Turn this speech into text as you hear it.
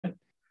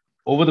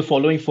Over the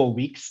following 4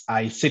 weeks,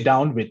 I sit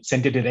down with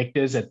center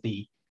directors at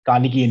the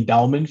Carnegie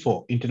Endowment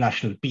for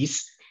International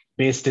Peace,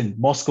 based in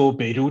Moscow,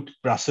 Beirut,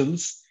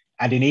 Brussels,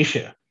 and in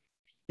Asia.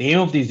 The aim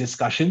of these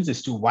discussions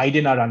is to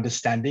widen our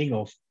understanding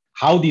of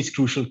how these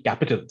crucial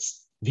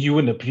capitals view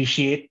and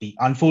appreciate the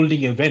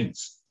unfolding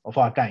events of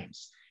our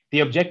times.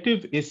 The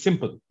objective is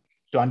simple: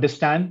 to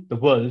understand the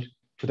world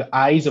through the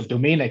eyes of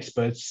domain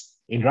experts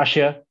in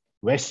Russia,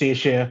 West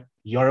Asia,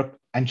 Europe,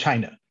 and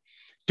China.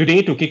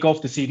 Today, to kick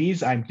off the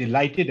series, I'm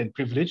delighted and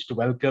privileged to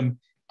welcome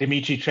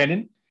Dmitri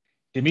Trenin.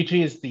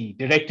 Dmitri is the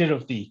director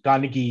of the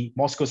Carnegie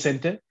Moscow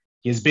Center.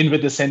 He has been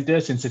with the center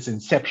since its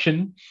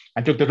inception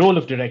and took the role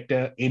of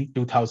director in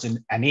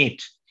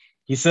 2008.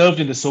 He served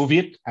in the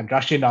Soviet and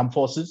Russian armed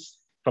forces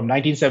from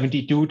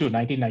 1972 to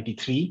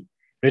 1993,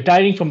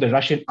 retiring from the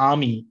Russian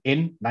army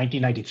in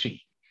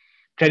 1993.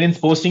 Trenin's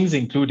postings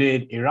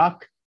included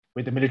Iraq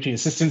with the Military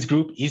Assistance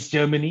Group, East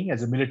Germany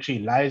as a military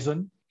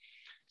liaison,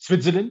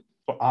 Switzerland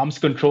for arms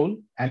control,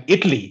 and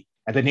Italy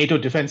at the NATO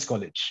Defense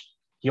College.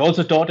 He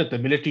also taught at the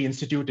Military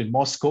Institute in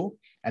Moscow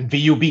and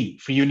VUB,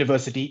 Free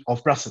University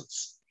of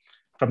Brussels.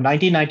 From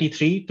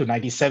 1993 to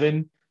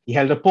 97, he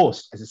held a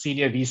post as a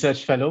senior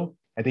research fellow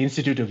at the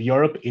Institute of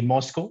Europe in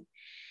Moscow.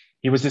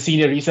 He was a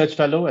senior research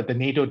fellow at the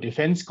NATO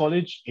Defense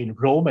College in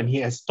Rome, and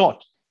he has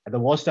taught at the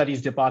War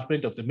Studies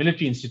Department of the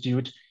Military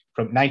Institute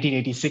from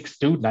 1986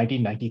 to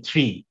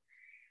 1993.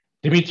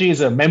 Dmitri is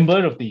a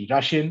member of the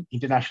Russian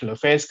International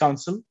Affairs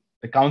Council,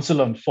 the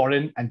Council on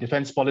Foreign and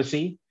Defense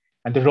Policy,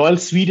 and the Royal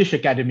Swedish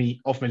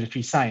Academy of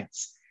Military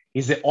Science.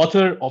 He's the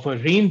author of a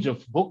range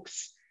of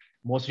books,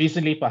 most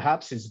recently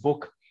perhaps his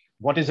book,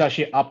 What is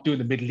Russia Up to in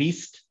the Middle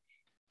East?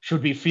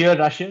 Should We Fear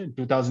Russia in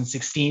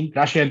 2016,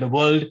 Russia and the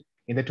World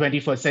in the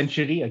 21st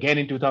Century, again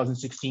in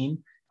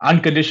 2016,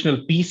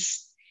 Unconditional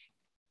Peace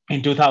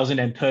in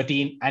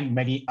 2013, and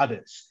many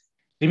others.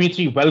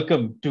 Dmitri,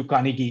 welcome to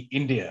Carnegie,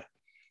 India.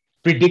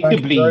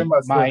 Predictably,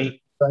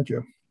 Thank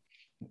you.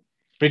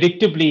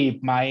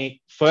 Predictably, my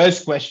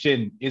first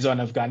question is on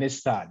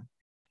Afghanistan.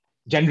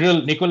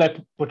 General Nikolai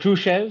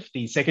Patrushev,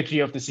 the Secretary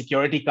of the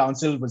Security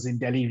Council, was in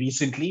Delhi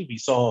recently. We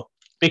saw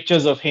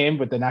pictures of him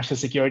with the National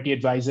Security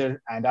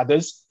Advisor and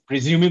others.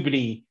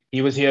 Presumably,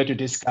 he was here to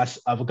discuss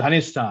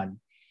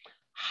Afghanistan.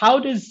 How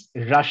does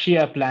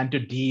Russia plan to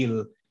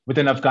deal with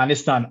an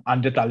Afghanistan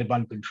under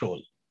Taliban control?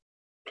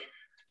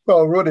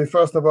 Well, Rudy,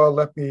 first of all,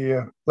 let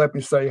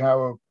me say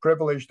how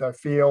privileged I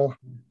feel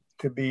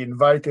to be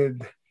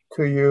invited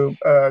to you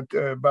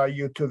by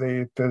you to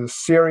the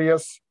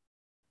series.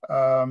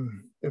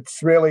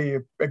 It's really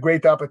a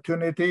great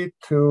opportunity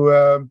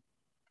to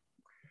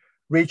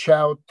reach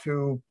out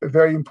to a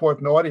very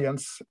important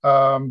audience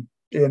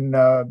in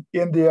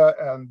India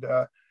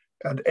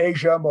and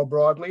Asia more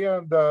broadly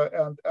and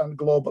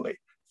globally.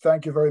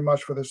 Thank you very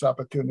much for this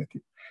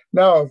opportunity.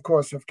 Now, of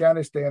course,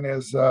 Afghanistan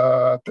is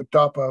at the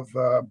top of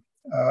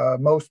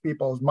most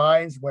people's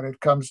minds when it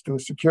comes to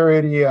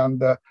security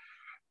and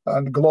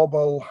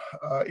global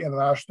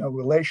international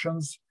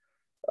relations.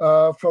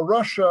 For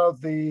Russia,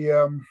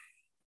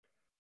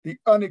 the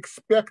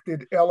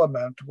unexpected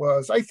element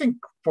was, I think,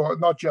 for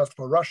not just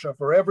for Russia,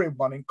 for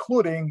everyone,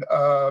 including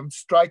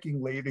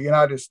strikingly the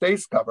United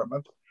States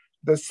government,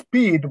 the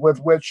speed with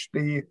which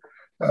the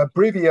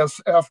previous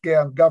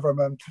Afghan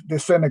government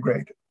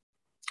disintegrated.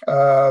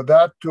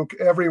 That took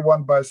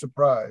everyone by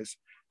surprise.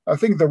 I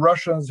think the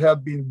Russians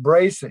had been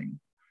bracing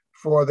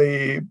for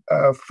the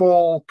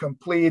full,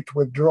 complete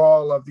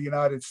withdrawal of the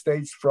United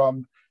States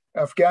from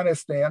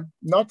Afghanistan,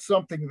 not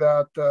something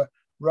that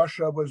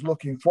Russia was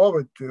looking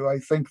forward to. I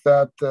think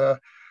that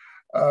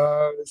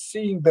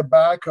seeing the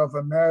back of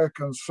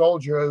American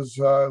soldiers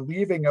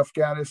leaving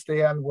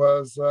Afghanistan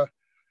was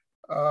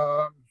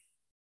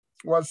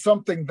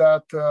something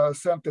that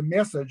sent a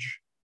message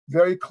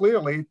very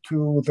clearly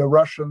to the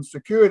Russian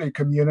security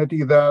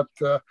community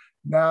that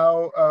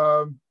now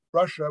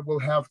Russia will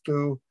have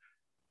to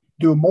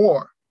do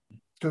more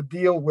to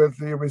deal with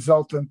the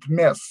resultant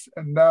mess.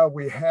 And now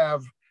we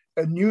have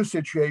a new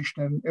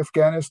situation in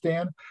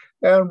Afghanistan.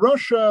 And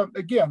Russia,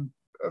 again,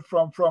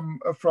 from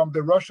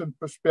the Russian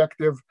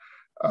perspective,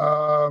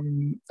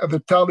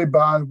 the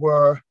Taliban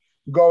were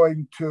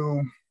going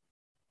to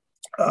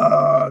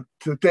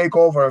take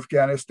over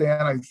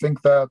Afghanistan. I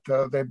think that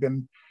they've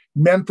been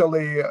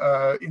mentally,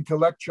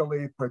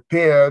 intellectually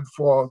prepared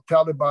for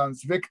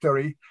Taliban's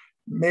victory,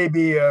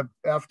 maybe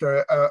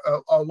after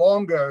a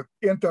longer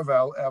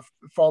interval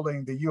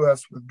following the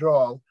U.S.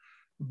 withdrawal.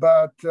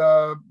 But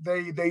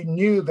they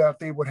knew that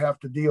they would have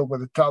to deal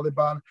with the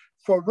Taliban.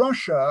 For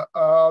Russia,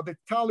 the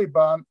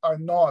Taliban are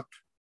not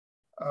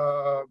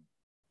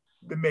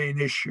the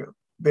main issue.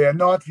 They are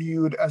not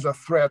viewed as a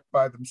threat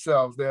by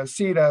themselves. They are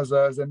seen as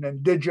an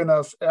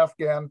indigenous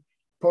Afghan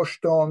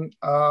Pashtun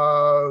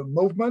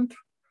movement,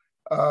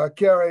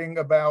 caring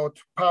about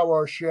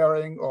power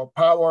sharing or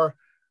power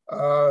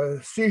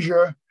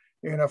seizure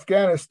in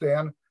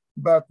Afghanistan,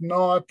 but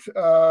not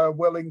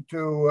willing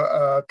to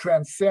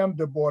transcend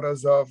the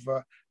borders of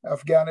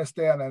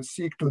Afghanistan and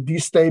seek to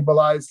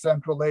destabilize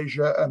Central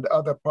Asia and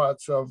other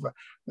parts of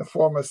the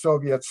former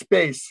Soviet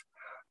space.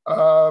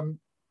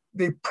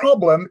 The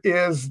problem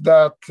is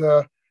that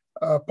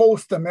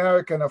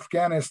post-American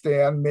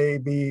Afghanistan may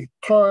be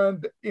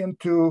turned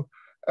into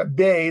a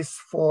base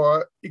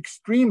for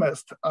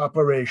extremist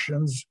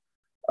operations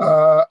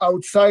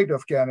outside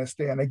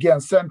Afghanistan,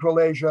 again, Central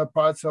Asia,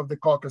 parts of the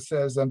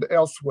Caucasus, and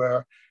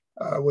elsewhere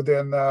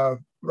within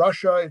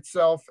Russia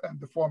itself and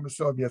the former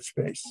Soviet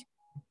space.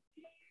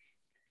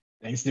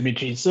 Thanks,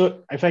 Dmitry.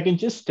 So if I can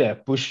just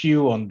push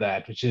you on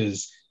that, which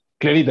is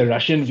clearly the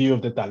Russian view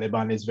of the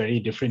Taliban is very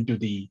different to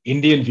the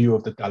Indian view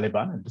of the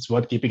Taliban. And it's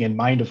worth keeping in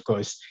mind, of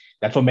course,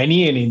 that for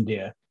many in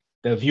India,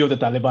 the view of the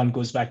Taliban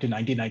goes back to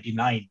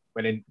 1999,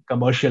 when a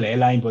commercial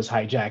airline was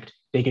hijacked,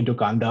 taken to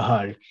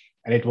Kandahar,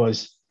 and it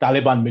was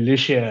Taliban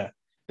militia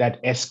that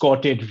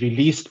escorted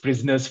released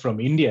prisoners from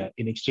India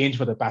in exchange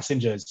for the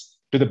passengers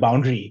to the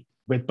boundary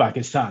with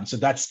Pakistan. So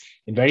that's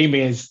in many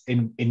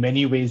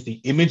ways the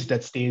image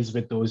that stays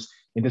with those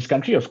in this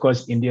country. Of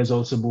course, India has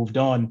also moved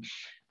on.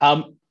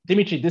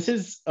 Dmitry, this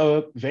is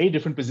a very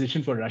different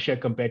position for Russia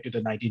compared to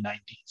the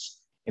 1990s.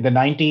 In the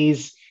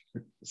 90s,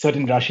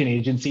 certain Russian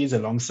agencies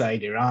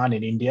alongside Iran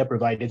and India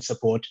provided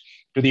support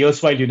to the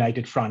erstwhile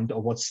United Front,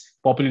 or what's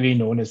popularly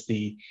known as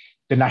the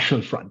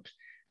National Front.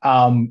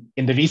 In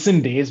the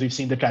recent days, we've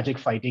seen the tragic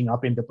fighting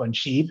up in the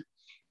Panjshir,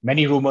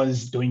 many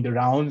rumors doing the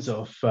rounds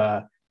of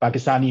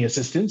Pakistani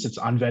assistance. It's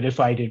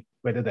unverified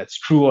whether that's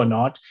true or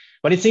not.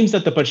 But it seems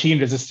that the Panjshir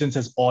resistance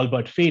has all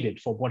but faded.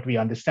 For what we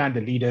understand,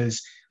 the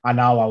leaders are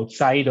now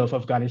outside of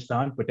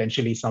Afghanistan,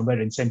 potentially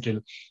somewhere in Central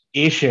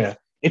Asia.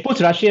 It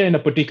puts Russia in a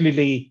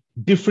particularly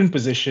different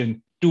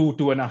position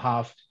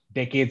 2.5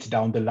 decades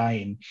down the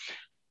line.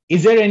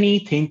 Is there any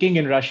thinking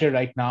in Russia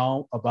right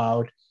now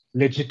about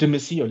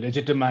legitimacy or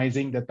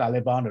legitimizing the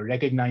Taliban or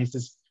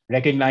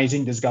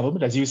recognizing this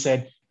government? As you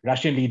said,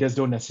 Russian leaders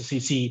don't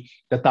necessarily see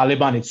the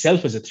Taliban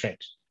itself as a threat.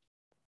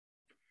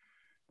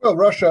 Well,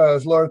 Russia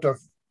has learned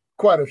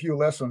quite a few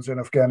lessons in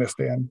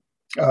Afghanistan.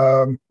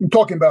 I'm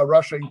talking about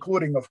Russia,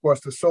 including, of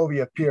course, the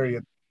Soviet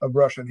period of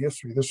Russian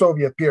history. The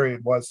Soviet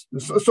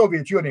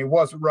Union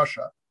was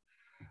Russia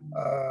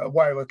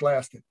while it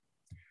lasted.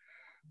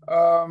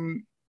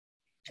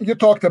 You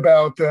talked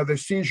about the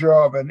seizure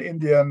of an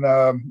Indian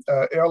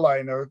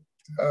airliner.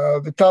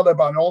 The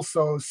Taliban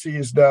also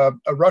seized a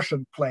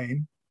Russian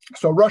plane.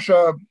 So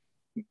Russia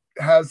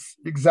has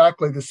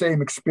exactly the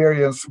same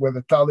experience with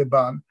the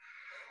Taliban.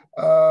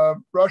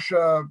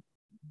 Russia,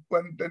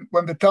 when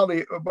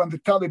the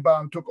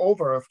Taliban took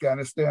over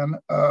Afghanistan,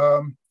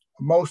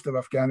 most of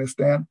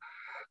Afghanistan,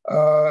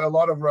 a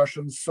lot of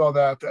Russians saw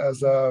that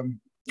as a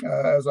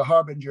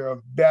harbinger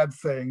of bad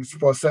things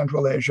for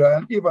Central Asia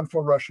and even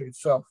for Russia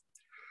itself.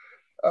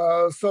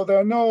 So there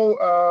are no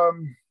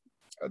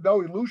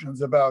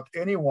illusions about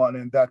anyone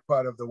in that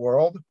part of the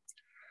world.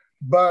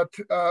 But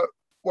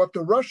what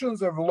the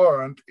Russians have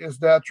learned is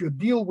that you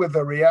deal with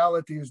the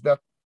realities that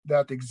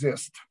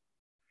exist.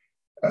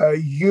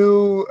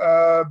 You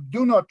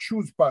do not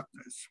choose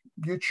partners.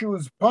 You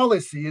choose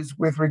policies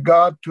with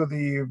regard to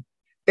the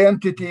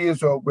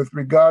entities or with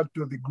regard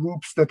to the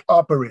groups that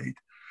operate.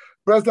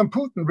 President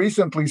Putin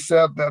recently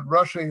said that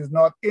Russia is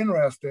not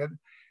interested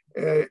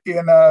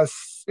in a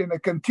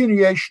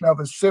continuation of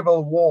a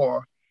civil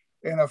war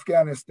in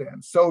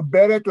Afghanistan. So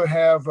better to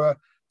have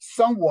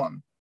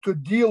someone to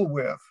deal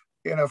with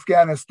in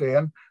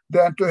Afghanistan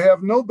than to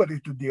have nobody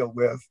to deal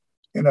with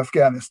in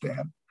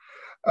Afghanistan.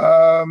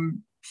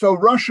 So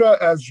Russia,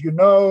 as you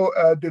know,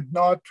 did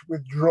not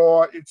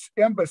withdraw its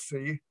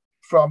embassy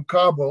from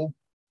Kabul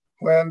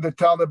when the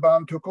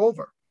Taliban took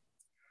over.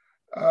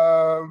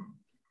 The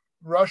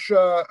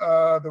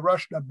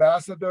Russian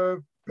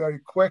ambassador very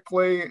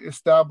quickly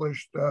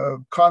established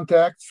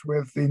contacts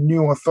with the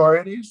new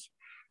authorities.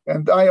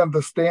 And I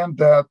understand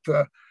that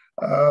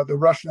the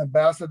Russian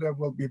ambassador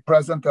will be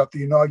present at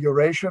the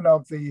inauguration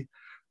of the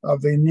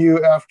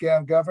new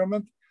Afghan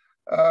government.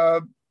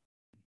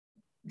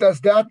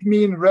 Does that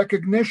mean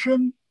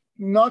recognition?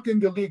 Not in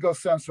the legal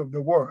sense of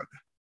the word.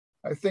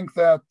 I think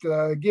that,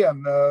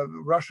 again,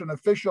 Russian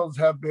officials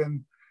have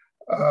been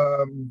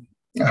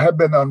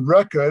on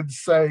record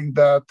saying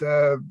that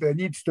there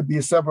needs to be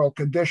several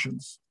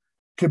conditions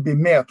to be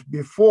met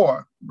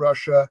before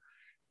Russia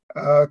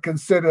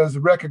considers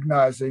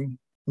recognizing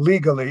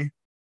legally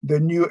the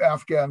new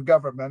Afghan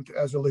government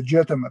as a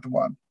legitimate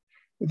one.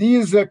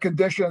 These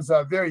conditions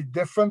are very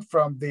different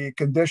from the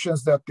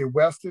conditions that the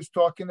West is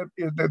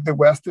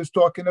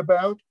talking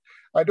about.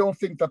 I don't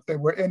think that there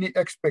were any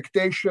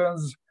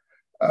expectations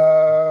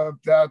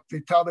that the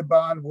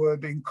Taliban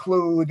would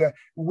include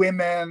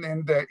women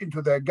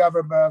into their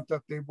government,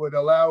 that they would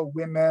allow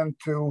women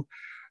to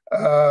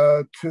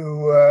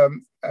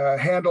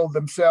handle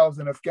themselves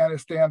in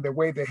Afghanistan the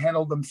way they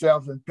handled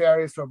themselves in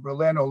Paris or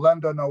Berlin or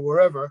London or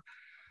wherever.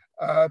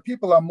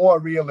 People are more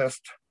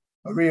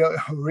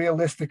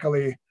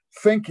realistically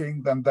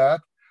thinking than that,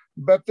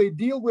 but they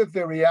deal with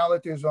the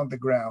realities on the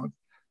ground.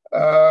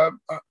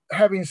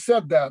 Having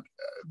said that,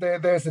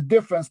 there's a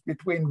difference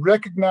between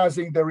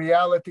recognizing the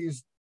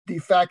realities de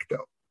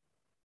facto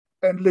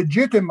and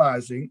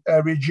legitimizing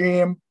a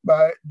regime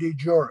by de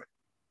jure.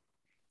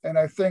 And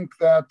I think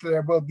that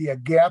there will be a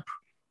gap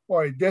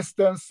or a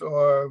distance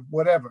or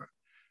whatever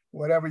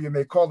you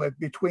may call it,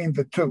 between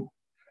the two.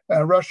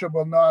 And Russia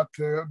will not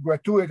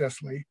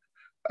gratuitously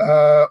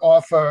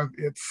offer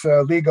its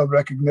legal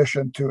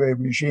recognition to a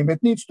regime.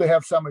 It needs to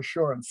have some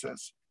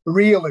assurances,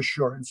 real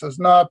assurances,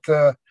 not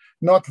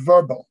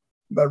verbal,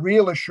 but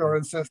real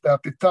assurances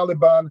that the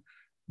Taliban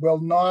will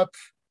not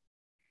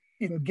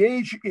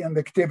engage in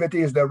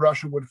activities that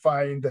Russia would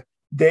find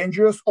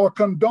dangerous or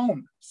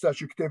condone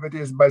such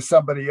activities by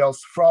somebody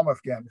else from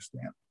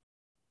Afghanistan.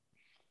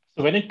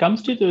 So when it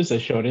comes to those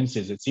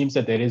assurances, it seems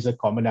that there is a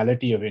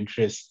commonality of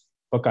interest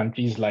for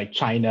countries like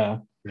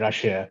China,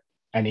 Russia,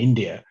 and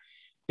India.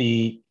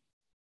 The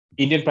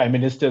Indian Prime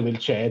Minister will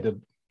chair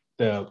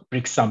the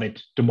BRICS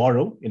summit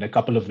tomorrow, in a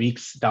couple of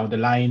weeks down the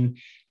line.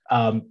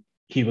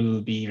 He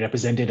will be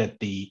represented at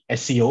the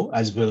SCO,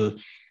 as will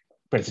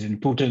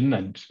President Putin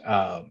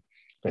and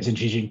President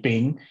Xi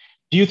Jinping.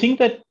 Do you think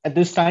that at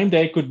this time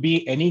there could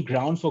be any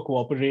ground for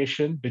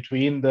cooperation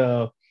between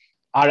the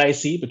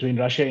RIC, between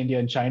Russia, India,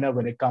 and China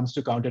when it comes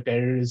to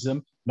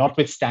counterterrorism,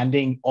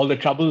 notwithstanding all the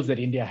troubles that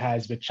India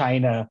has with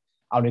China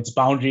on its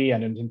boundary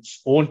and in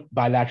its own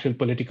bilateral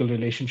political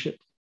relationship?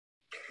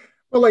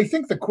 Well, I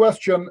think the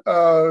question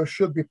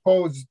should be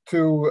posed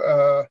to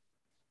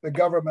the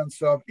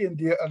governments of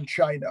India and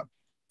China.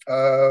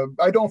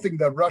 I don't think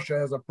that Russia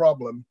has a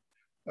problem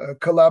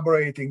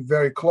collaborating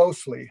very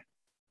closely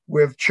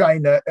with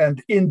China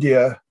and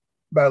India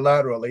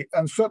bilaterally.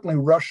 And certainly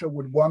Russia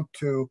would want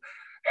to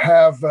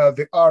have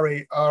the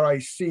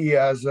RIC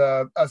as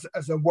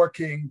a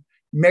working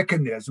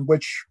mechanism,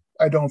 which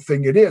I don't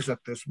think it is at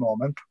this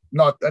moment,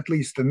 not at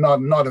least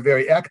not a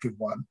very active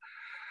one.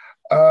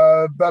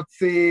 But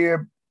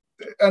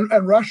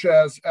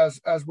Russia,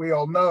 as we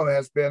all know,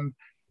 has been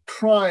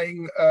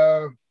trying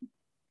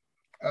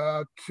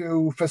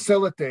to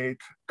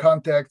facilitate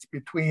contacts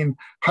between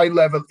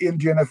high-level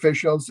Indian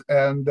officials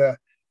and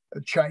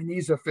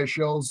Chinese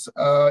officials.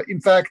 In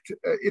fact,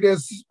 it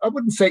is, I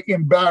wouldn't say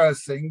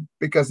embarrassing,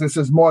 because this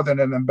is more than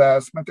an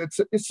embarrassment.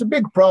 It's a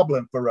big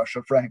problem for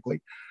Russia,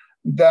 frankly,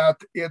 that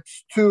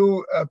its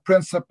two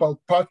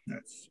principal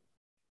partners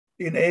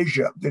in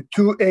Asia, the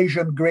two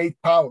Asian great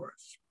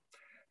powers,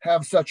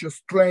 have such a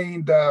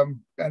strained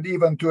and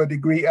even to a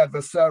degree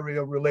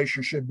adversarial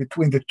relationship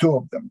between the two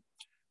of them.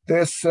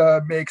 This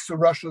makes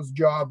Russia's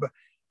job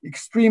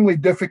extremely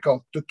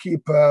difficult to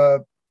keep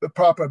the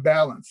proper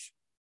balance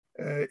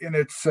in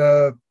its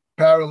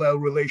parallel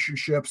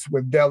relationships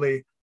with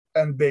Delhi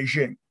and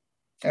Beijing.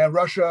 And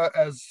Russia,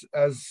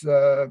 as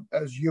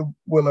you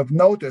will have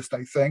noticed,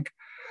 I think,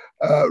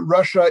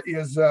 Russia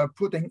is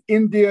putting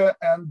India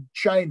and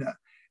China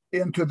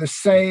into the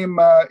same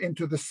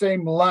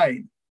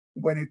line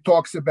when it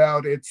talks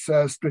about its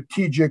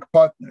strategic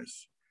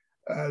partners.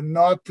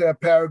 Not a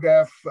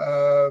paragraph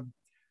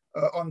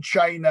on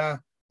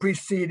China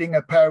preceding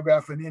a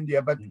paragraph in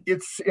India, but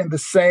it's in the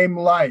same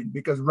line,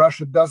 because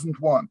Russia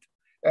doesn't want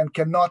and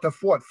cannot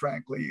afford,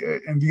 frankly,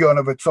 in view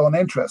of its own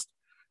interest,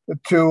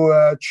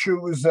 to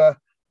choose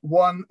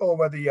one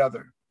over the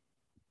other.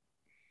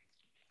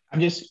 I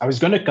was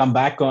going to come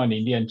back on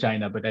India and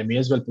China, but I may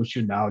as well push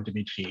you now,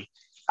 Dmitri.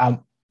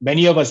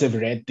 Many of us have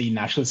read the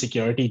national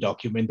security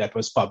document that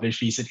was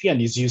published recently.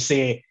 And as you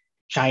say,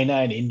 China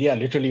and India are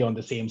literally on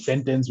the same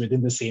sentence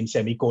within the same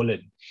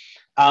semicolon.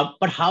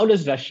 But how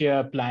does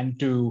Russia plan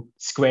to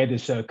square the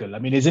circle? I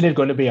mean, isn't it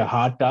going to be a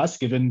hard task,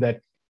 given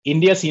that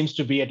India seems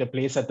to be at a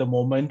place at the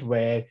moment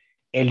where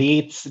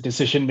elites,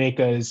 decision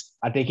makers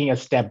are taking a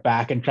step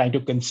back and trying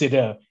to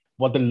consider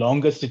what the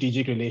longer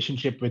strategic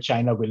relationship with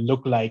China will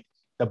look like,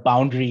 the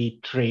boundary,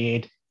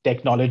 trade,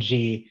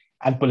 technology,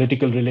 and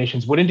political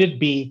relations? Wouldn't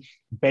it be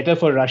better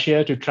for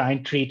Russia to try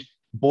and treat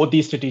both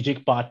these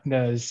strategic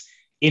partners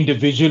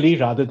individually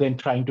rather than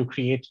trying to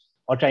create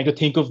or trying to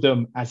think of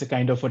them as a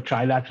kind of a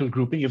trilateral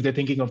grouping, if they're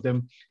thinking of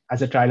them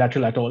as a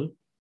trilateral at all?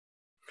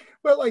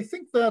 Well, I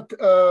think that,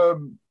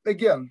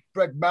 again,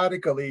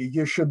 pragmatically,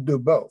 you should do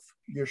both.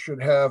 You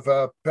should have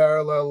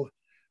parallel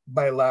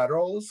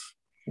bilaterals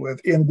with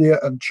India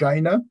and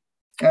China,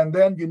 and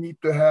then you need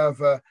to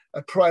have a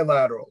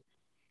trilateral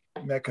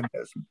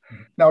mechanism.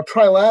 Now,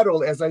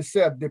 trilateral, as I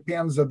said,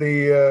 depends on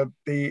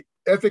the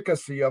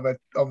efficacy of a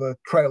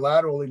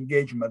trilateral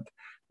engagement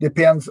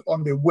depends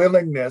on the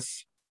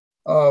willingness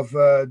of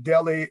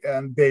Delhi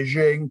and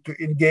Beijing to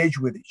engage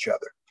with each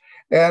other.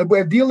 And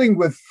we're dealing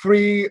with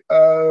three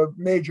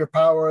major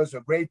powers,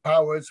 or great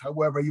powers,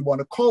 however you want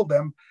to call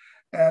them.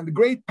 And the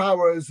great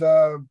powers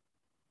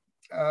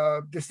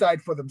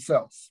decide for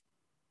themselves.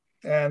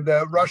 And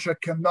Russia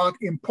cannot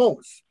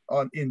impose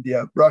on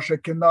India. Russia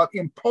cannot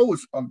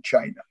impose on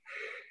China.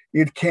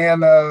 It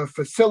can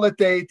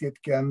facilitate,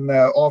 it can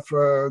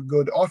offer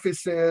good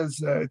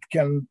offices, it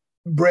can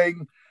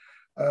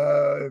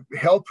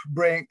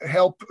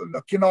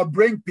cannot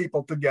bring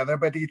people together,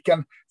 but it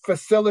can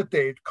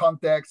facilitate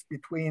contacts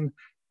between,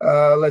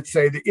 let's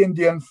say, the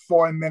Indian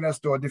foreign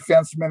minister or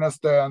defense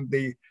minister and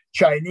the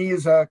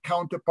Chinese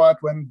counterpart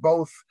when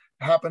both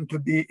happen to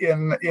be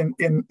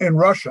in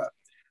Russia.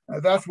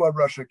 That's what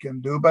Russia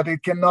can do, but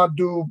it cannot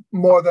do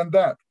more than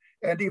that.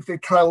 And if the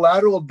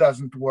trilateral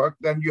doesn't work,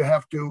 then you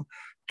have to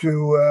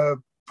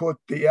put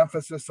the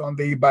emphasis on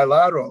the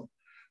bilateral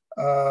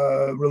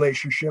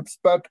relationships.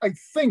 But I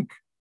think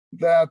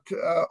that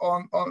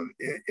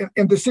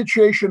in the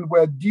situation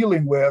we're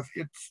dealing with,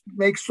 it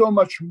makes so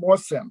much more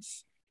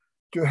sense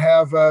to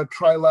have a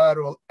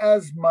trilateral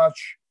as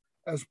much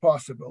as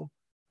possible.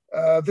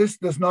 This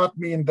does not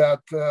mean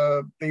that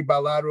the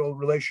bilateral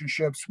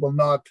relationships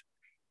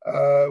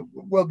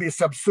will be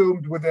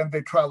subsumed within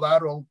the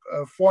trilateral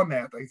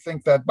format. I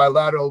think that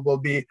bilateral will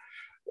be,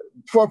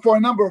 for a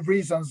number of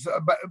reasons,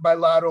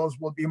 bilaterals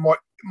will be more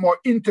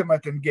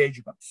intimate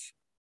engagements,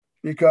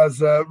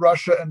 because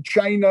Russia and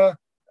China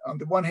on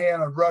the one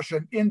hand, and Russia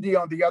and India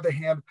on the other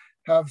hand,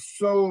 have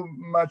so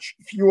much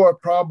fewer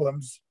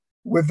problems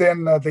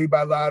within the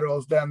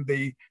bilaterals than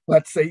the,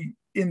 let's say,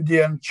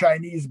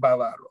 Indian-Chinese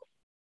bilateral.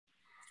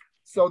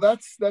 So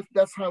that's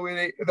how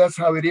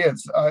it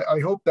is. I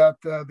hope that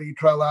the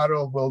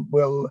trilateral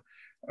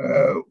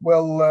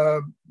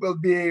will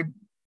be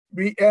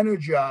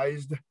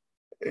re-energized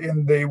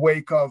in the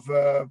wake of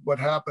what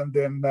happened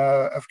in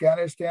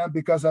Afghanistan,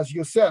 because, as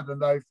you said,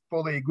 and I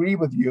fully agree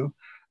with you,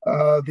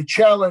 the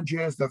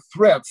challenges, the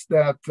threats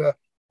that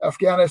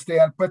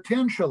Afghanistan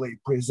potentially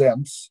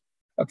presents,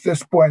 at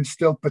this point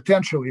still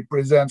potentially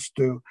presents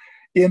to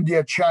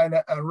India,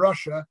 China, and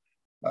Russia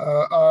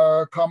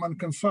are common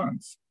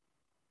concerns.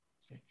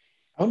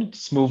 I want to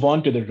just move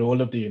on to the role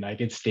of the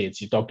United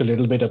States. You talked a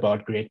little bit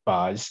about great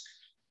powers.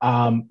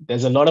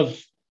 There's a lot of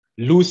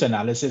loose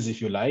analysis,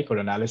 if you like, or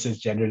analysis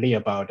generally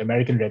about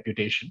American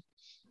reputation,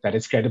 that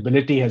its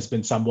credibility has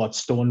been somewhat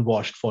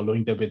stonewashed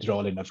following the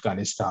withdrawal in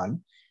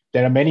Afghanistan.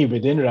 There are many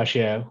within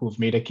Russia who've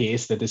made a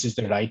case that this is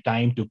the right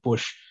time to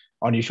push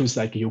on issues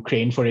like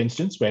Ukraine, for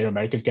instance, where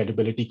American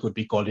credibility could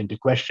be called into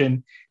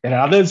question. There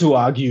are others who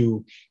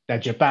argue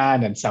that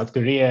Japan and South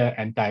Korea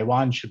and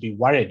Taiwan should be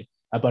worried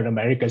about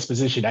America's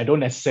position. I don't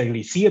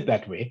necessarily see it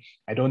that way.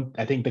 I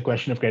think the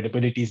question of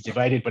credibility is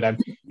divided, but I'm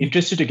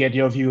interested to get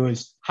your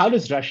views. How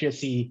does Russia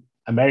see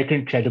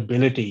American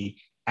credibility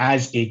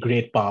as a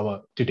great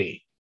power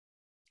today?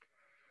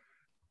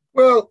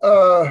 Well,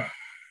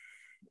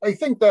 I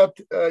think that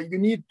you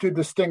need to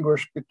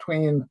distinguish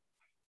between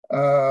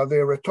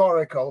the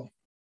rhetorical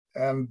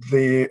and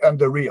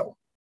the real.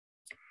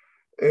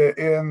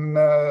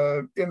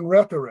 In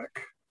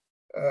rhetoric,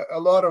 a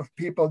lot of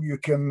people you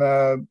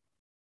can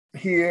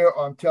hear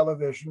on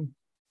television,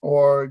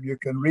 or you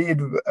can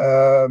read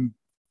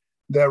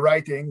their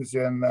writings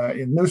in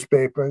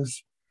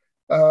newspapers.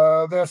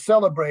 They're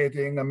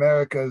celebrating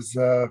America's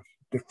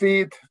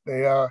defeat.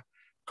 They are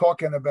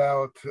talking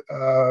about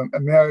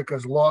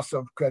America's loss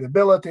of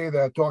credibility.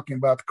 They're talking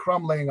about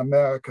crumbling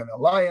American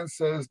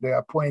alliances. They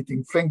are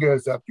pointing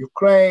fingers at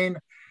Ukraine.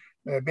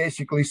 They're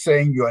basically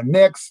saying, you're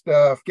next.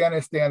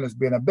 Afghanistan has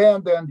been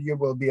abandoned. You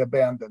will be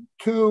abandoned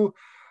too.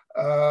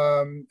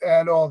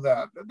 And all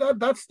that.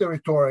 That's the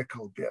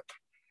rhetorical bit.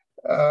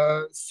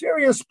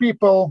 Serious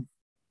people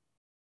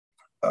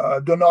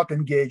do not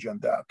engage in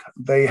that.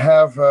 They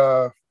have,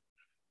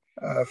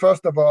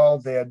 first of all,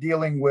 they are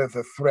dealing with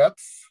the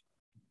threats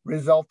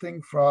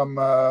resulting from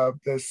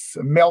this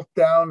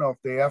meltdown of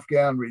the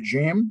Afghan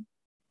regime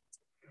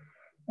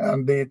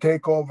and the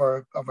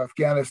takeover of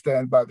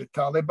Afghanistan by the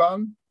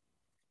Taliban.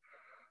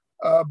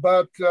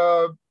 But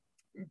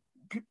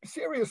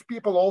serious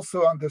people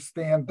also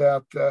understand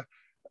that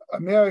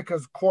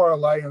America's core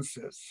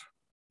alliances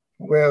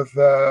with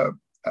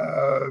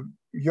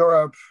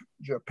Europe,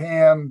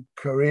 Japan,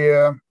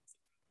 Korea,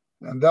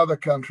 and other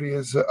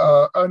countries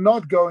are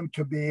not going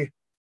to be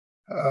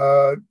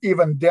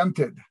even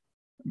dented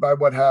by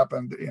what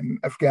happened in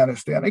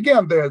Afghanistan.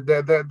 Again, there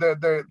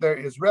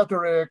is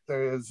rhetoric,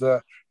 there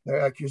are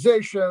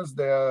accusations,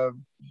 there are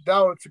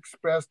doubts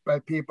expressed by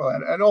people,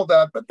 and all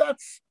that. But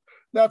that's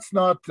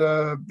not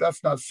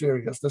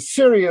serious.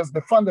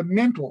 The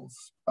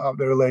fundamentals of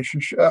the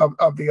relationship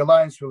of the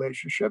alliance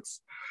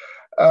relationships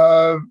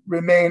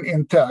remain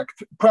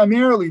intact,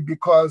 primarily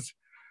because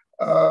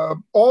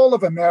all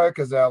of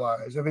America's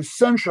allies have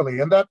essentially,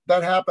 and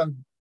that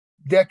happened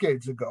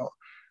decades ago,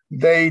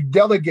 they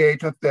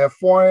delegated their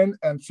foreign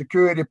and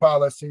security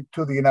policy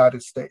to the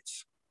United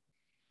States.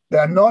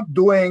 They're not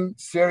doing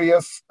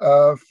serious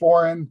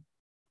foreign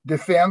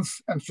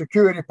defense and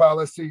security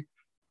policy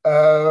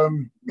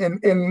in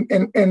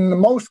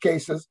most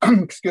cases,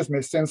 excuse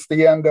me, since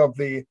the end of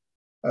the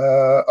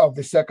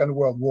Second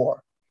World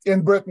War.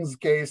 In Britain's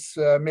case,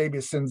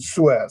 maybe since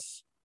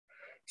Suez.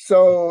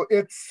 So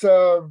it's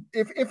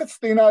if it's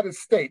the United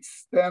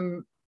States,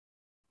 then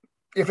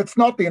if it's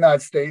not the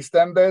United States,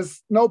 then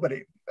there's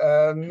nobody.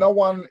 No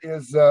one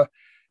is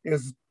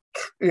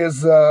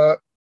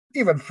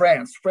even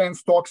France.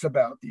 France talks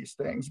about these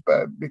things,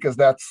 but because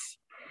that's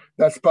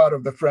part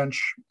of the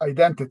French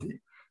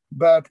identity.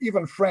 But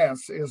even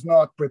France is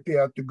not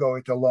prepared to go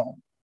it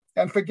alone.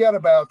 And forget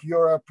about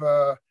Europe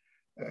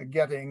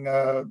getting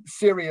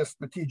serious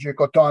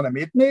strategic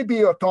autonomy. It may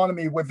be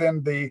autonomy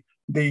within the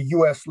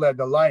US-led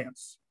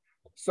alliance,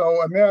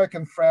 So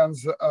American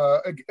friends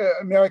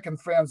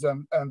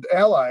and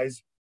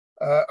allies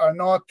are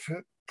not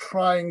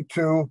trying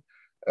to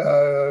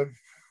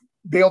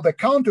build a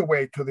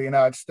counterweight to the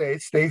United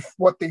States.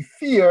 What they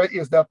fear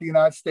is that the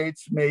United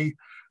States may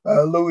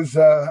lose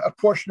a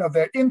portion of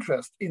their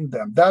interest in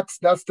them. That's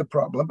the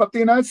problem. But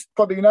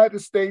for the United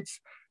States,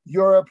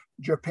 Europe,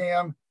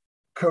 Japan,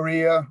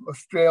 Korea,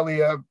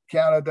 Australia,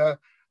 Canada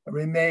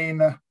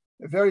remain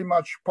very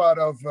much part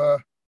of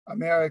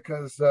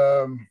America's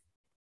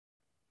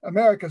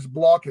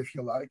bloc, if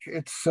you like.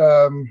 It's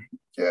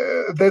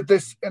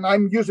this, and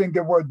I'm using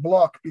the word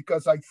bloc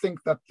because I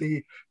think that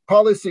the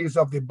policies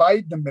of the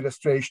Biden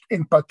administration,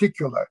 in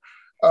particular,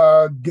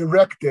 are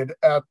directed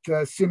at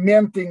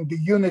cementing the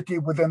unity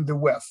within the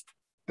West.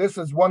 This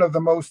is one of the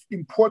most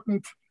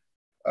important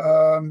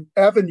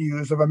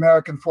avenues of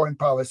American foreign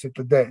policy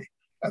today.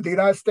 And the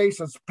United States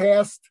has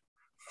passed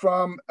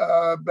from,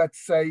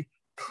 let's say,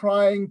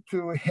 trying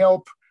to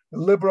help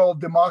liberal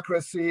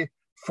democracy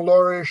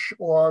flourish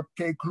or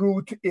take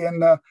root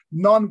in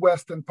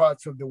non-Western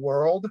parts of the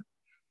world.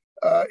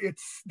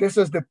 This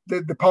is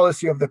the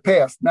policy of the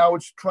past. Now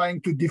it's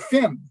trying to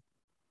defend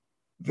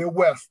the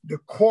West, the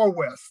core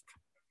West,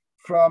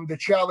 from the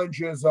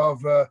challenges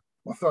of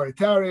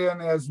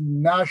authoritarianism,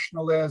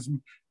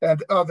 nationalism,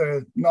 and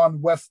other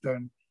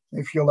non-Western,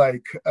 if you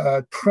like,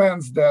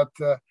 trends that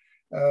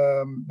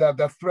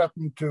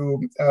threaten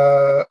to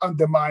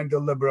undermine the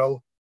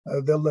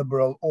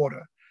liberal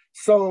order.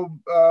 So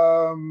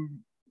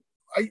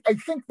I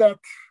think that,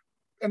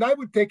 and I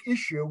would take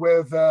issue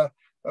with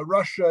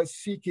Russia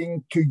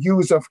seeking to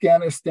use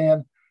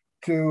Afghanistan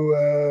to,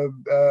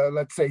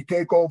 let's say,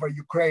 take over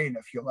Ukraine,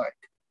 if you like.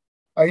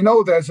 I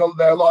know there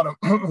are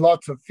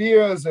lots of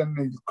fears in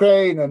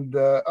Ukraine and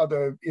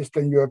other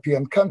Eastern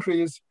European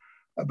countries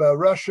about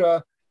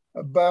Russia,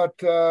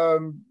 but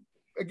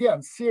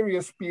again,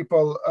 serious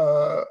people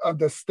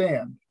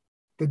understand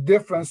the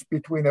difference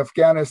between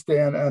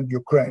Afghanistan and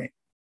Ukraine.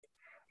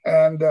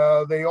 And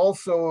they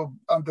also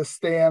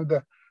understand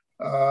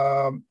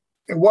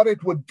what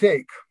it would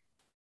take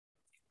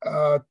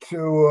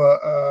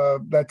to,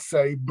 let's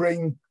say,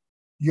 bring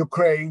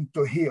Ukraine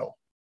to heel.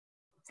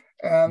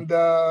 And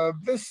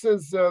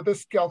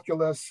this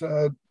calculus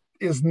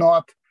is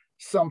not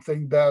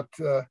something that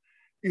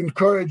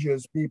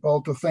encourages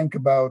people to think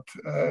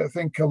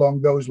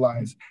along those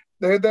lines.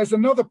 There's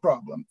another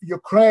problem.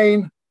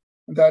 Ukraine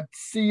that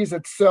sees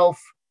itself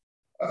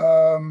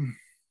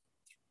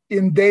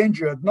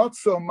endangered, not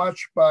so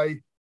much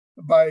by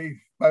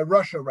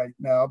Russia right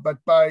now, but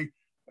by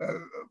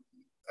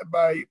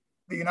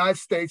the United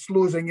States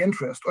losing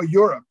interest, or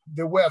Europe,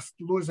 the West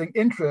losing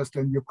interest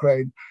in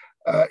Ukraine.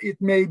 It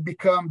may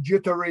become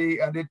jittery,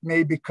 and it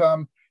may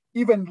become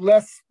even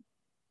less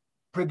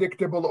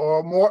predictable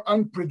or more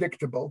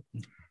unpredictable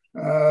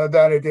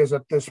than it is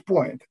at this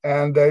point.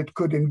 And it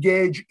could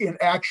engage in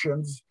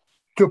actions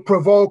to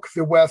provoke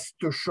the West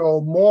to show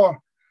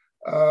more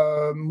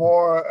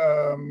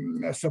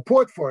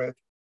support for it.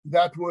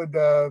 That would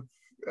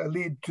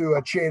lead to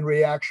a chain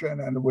reaction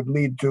and would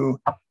lead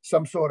to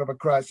some sort of a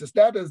crisis.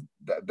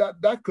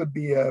 That could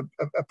be a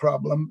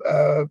problem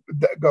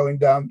going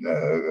down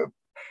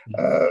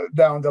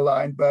the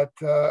line. But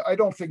I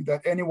don't think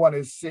that anyone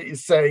is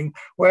saying,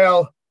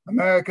 well,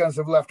 Americans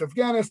have left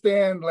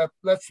Afghanistan,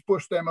 let's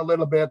push them a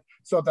little bit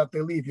so that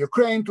they leave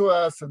Ukraine to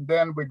us, and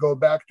then we go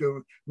back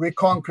to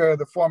reconquer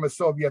the former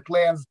Soviet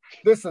lands.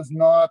 This is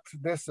not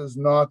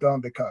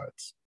on the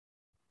cards.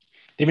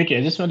 Dmitri,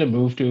 I just want to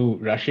move to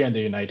Russia and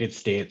the United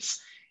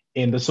States.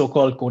 In the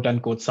so-called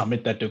quote-unquote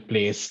summit that took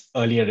place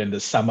earlier in the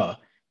summer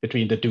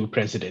between the two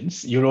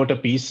presidents, you wrote a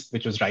piece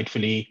which was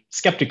rightfully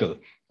skeptical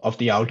of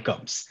the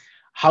outcomes.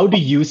 How do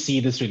you see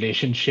this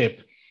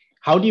relationship?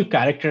 How do you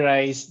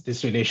characterize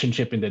this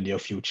relationship in the near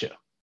future?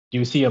 Do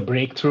you see a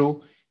breakthrough?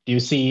 Do you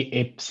see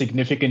a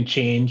significant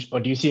change? Or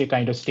do you see a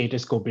kind of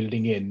status quo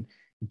building in,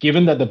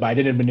 given that the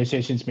Biden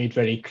administration's made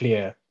very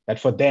clear that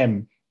for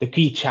them, the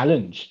key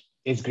challenge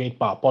is great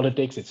power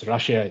politics, it's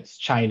Russia, it's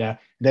China.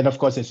 Then, of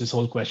course, there's this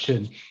whole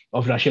question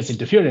of Russia's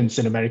interference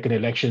in American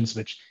elections,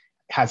 which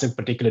has a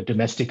particular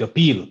domestic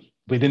appeal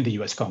within the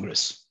US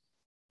Congress.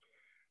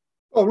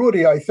 Well,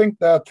 Rudy, I think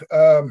that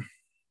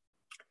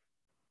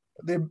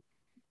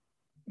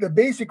the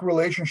basic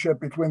relationship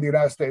between the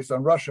United States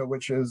and Russia,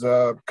 which is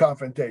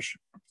confrontation,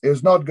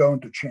 is not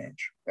going to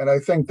change. And I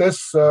think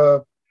this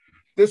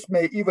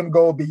may even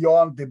go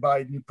beyond the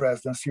Biden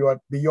presidency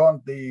or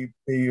beyond the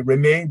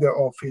remainder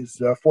of his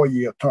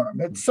 4-year term.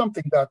 It's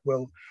something that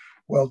will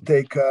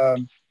take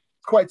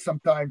quite some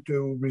time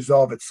to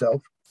resolve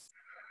itself.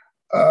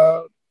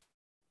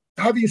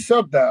 Having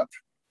said that,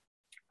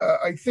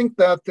 I think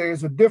that there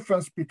is a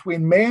difference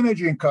between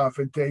managing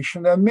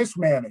confrontation and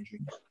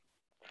mismanaging it.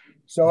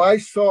 So I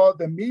saw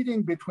the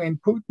meeting between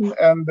Putin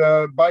and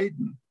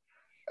Biden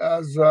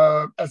as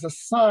a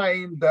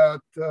sign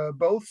that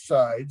both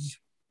sides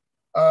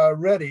are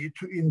ready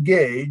to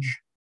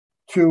engage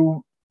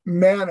to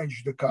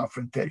manage the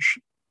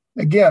confrontation.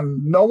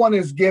 Again, no one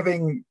is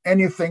giving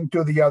anything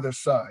to the other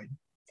side.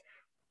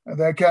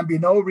 There can be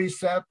no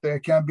reset. There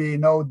can be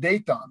no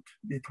détente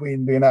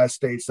between the United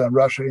States and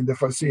Russia in the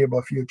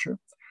foreseeable future.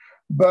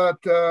 But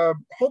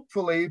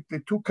hopefully, the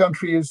two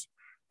countries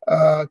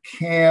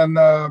can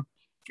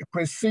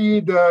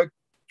proceed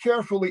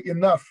carefully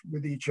enough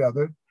with each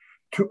other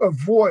to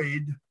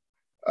avoid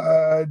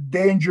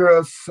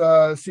dangerous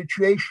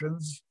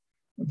situations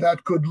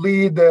that could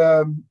lead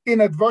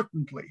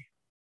inadvertently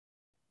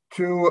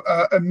to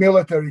a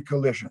military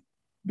collision.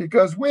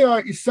 Because we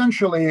are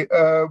essentially,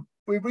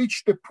 we've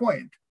reached the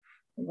point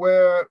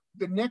where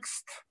the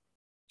next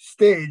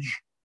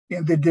stage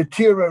in the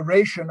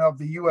deterioration of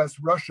the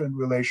US-Russian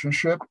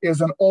relationship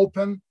is an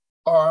open,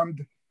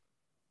 armed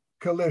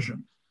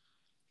collision.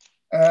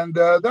 And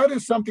that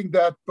is something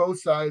that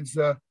both sides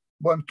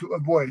want to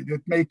avoid.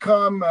 It may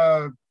come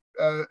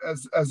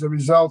as a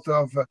result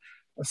of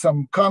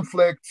some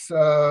conflicts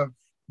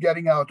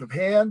getting out of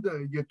hand.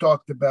 You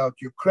talked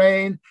about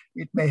Ukraine.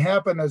 It may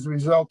happen as a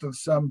result of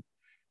some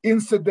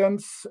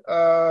incidents,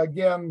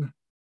 again,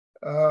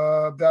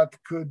 that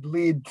could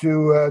lead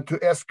to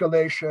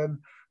escalation.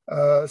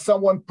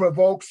 Someone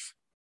provokes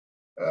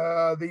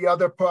the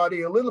other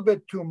party a little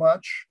bit too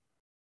much,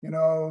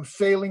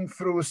 sailing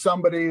through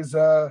somebody's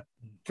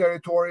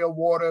territorial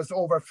waters,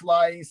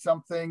 overflying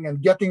something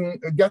and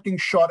getting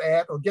shot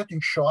at, or getting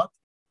shot,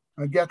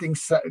 or getting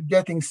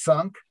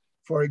sunk,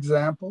 for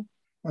example,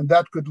 and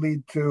that could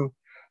lead to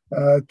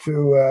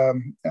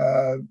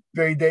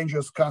very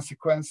dangerous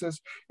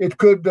consequences. It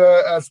could,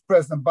 as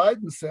President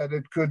Biden said,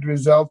 it could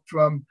result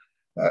from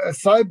a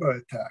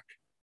cyber attack.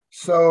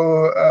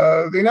 So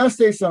the United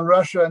States and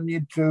Russia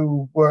need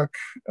to work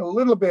a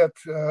little bit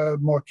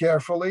more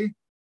carefully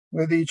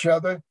with each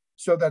other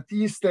so that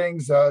these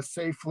things are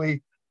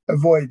safely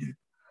avoided.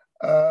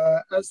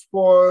 As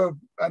for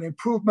an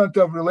improvement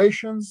of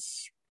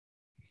relations,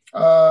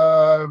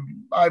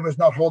 I was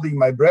not holding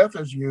my breath,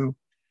 as you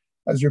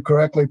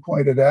correctly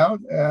pointed out,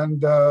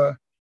 and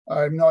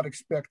I'm not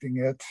expecting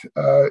it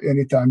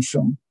anytime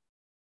soon.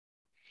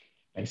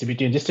 Thanks,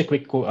 Dmitri. Just a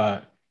quick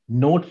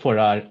note for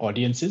our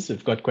audiences.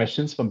 We've got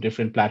questions from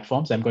different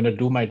platforms. I'm going to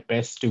do my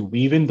best to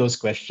weave in those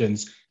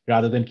questions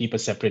rather than keep a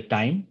separate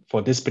time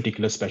for this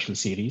particular special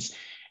series.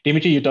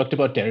 Dmitri, you talked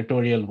about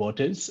territorial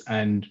waters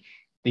and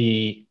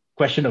the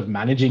question of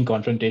managing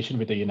confrontation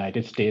with the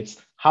United States.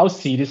 How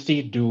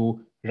seriously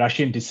do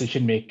Russian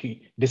decision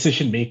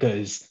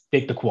makers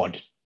take the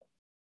Quad?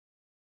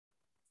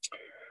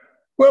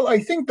 Well, I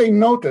think they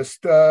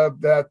noticed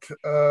that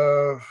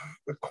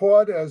the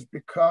Quad has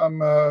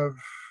become,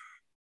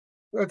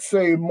 let's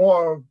say,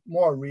 more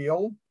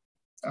real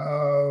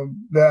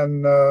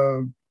than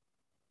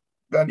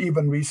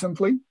even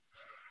recently.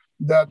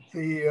 That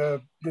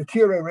the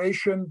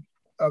deterioration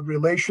of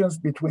relations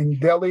between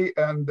Delhi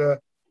and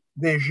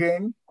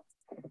Beijing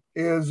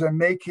is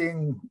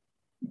making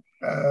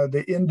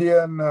the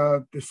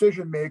Indian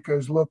decision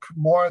makers look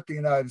more at the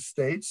United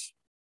States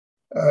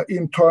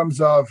in terms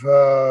of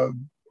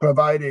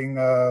providing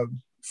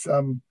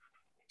some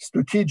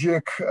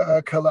strategic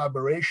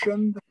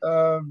collaboration,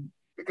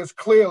 because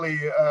clearly,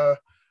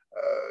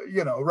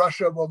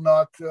 Russia will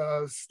not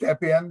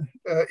step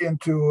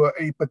into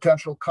a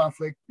potential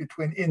conflict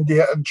between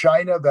India and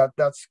China.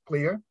 That's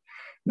clear.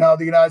 Now,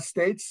 the United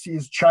States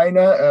sees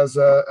China as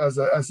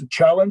a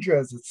challenger,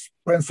 as its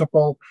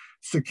principal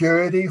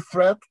security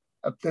threat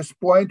at this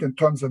point in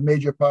terms of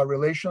major power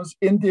relations.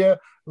 India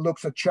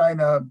looks at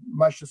China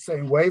much the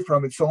same way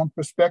from its own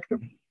perspective.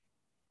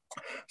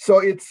 So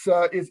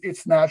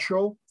it's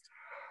natural.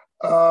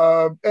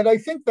 And I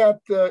think that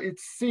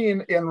it's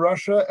seen in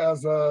Russia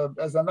as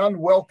an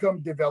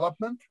unwelcome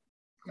development,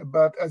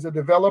 but as a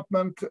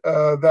development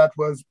that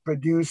was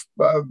produced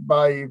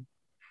by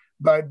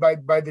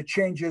the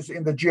changes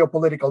in the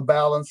geopolitical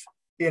balance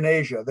in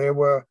Asia. There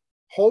were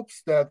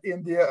hopes that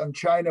India and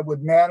China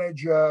would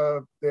manage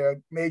their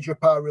major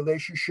power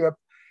relationship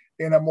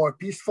in a more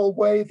peaceful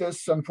way.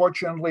 This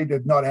unfortunately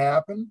did not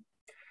happen.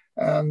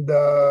 And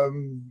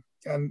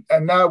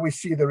now we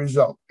see the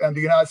result. And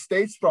the United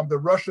States, from the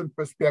Russian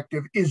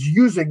perspective, is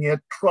using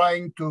it,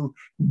 trying to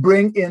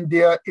bring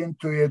India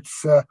into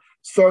its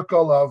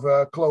circle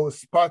of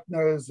close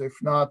partners, if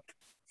not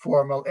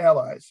formal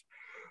allies.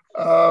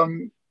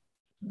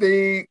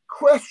 The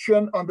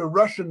question on the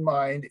Russian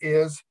mind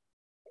is,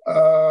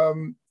 how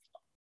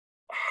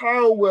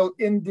will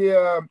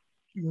India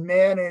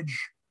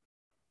manage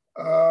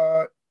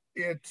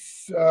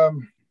its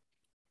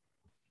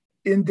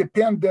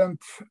independent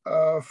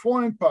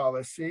foreign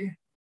policy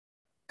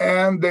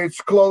and its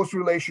close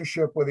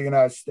relationship with the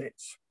United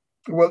States?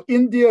 Will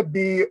India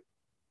be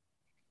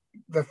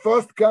the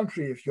first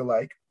country, if you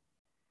like,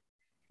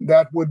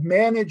 that would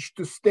manage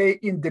to stay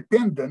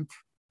independent,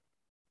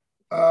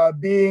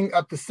 being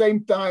at the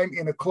same time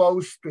in a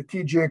close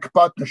strategic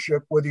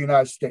partnership with the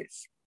United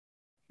States?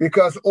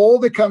 Because all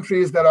the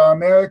countries that are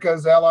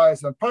America's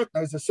allies and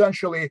partners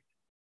essentially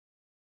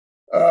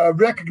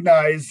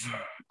recognize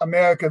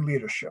American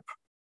leadership.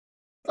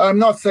 I'm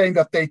not saying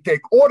that they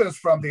take orders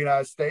from the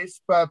United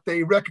States, but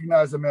they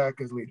recognize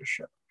America's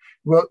leadership.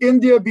 Will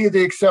India be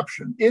the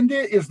exception?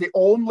 India is the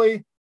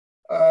only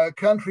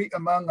country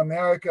among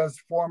America's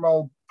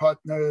formal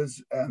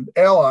partners and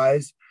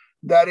allies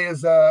that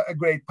is a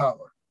great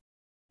power.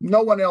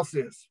 No one else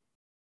is.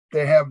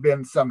 There have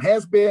been some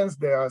has-beens.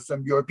 There are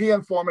some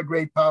European former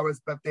great powers,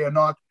 but they are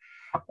not.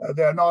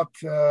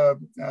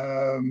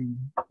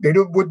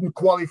 Wouldn't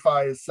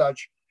qualify as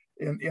such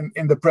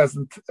in the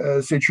present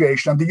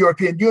situation. And the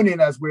European Union,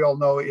 as we all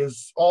know,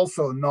 is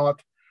also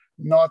not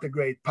a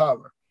great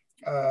power,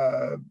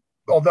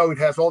 although it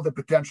has all the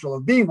potential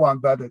of being one,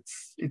 but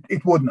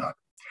it would not.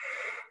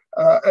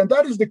 And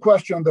that is the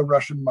question on the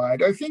Russian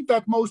mind. I think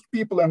that most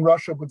people in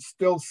Russia would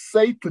still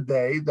say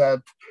today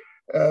that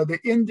the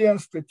Indian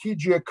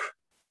strategic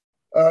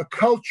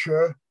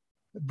culture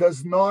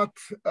does not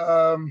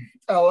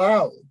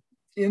allow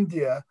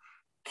India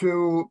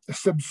to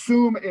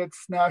subsume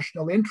its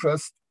national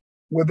interest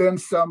within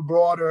some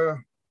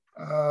broader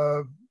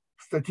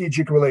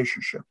strategic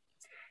relationship.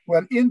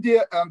 When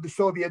India and the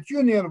Soviet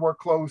Union were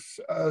close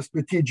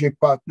strategic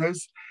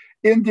partners,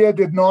 India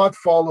did not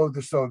follow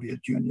the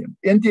Soviet Union.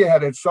 India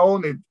had its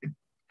own,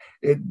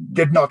 it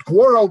did not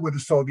quarrel with the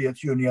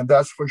Soviet Union,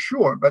 that's for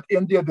sure, but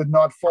India did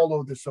not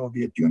follow the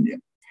Soviet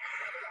Union.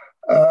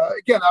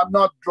 Again, I'm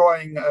not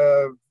drawing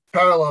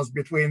parallels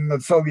between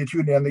the Soviet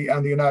Union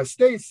and the United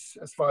States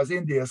as far as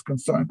India is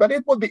concerned, but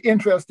it will be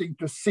interesting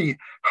to see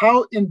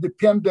how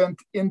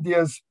independent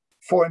India's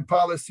foreign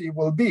policy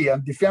will be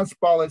and defense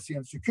policy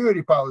and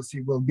security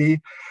policy will be,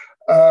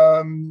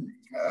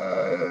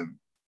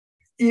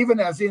 even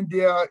as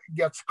India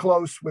gets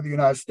close with the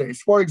United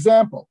States. For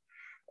example,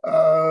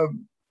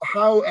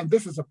 how, and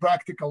this is a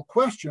practical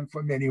question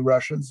for many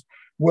Russians,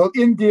 will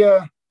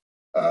India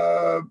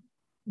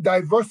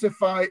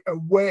diversify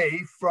away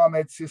from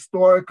its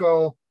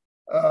historical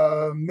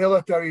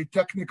military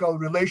technical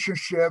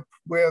relationship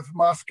with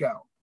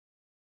Moscow?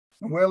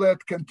 Will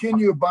it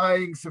continue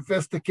buying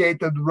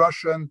sophisticated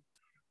Russian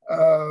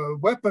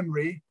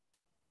weaponry,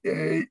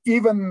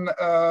 even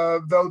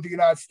though the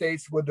United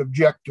States would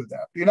object to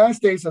that? The United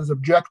States is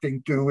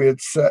objecting to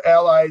its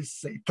allies,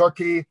 say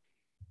Turkey,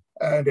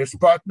 and its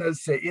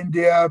partners, say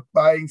India,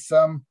 buying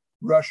some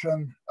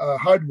Russian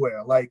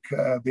hardware like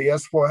the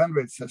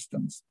S-400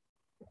 systems.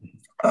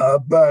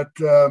 But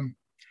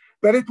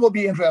it will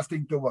be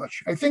interesting to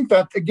watch. I think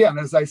that, again,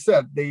 as I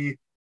said, the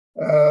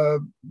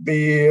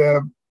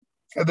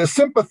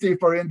sympathy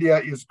for India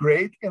is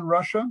great in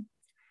Russia.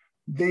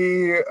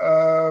 The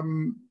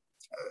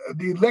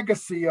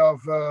legacy of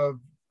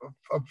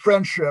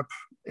friendship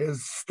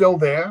is still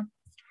there,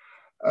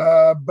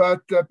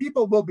 but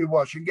people will be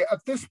watching.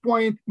 At this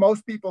point,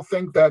 most people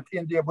think that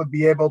India would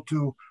be able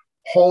to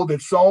hold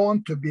its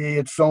own, to be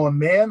its own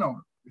man,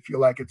 or if you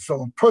like, its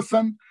own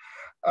person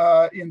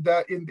in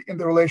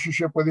the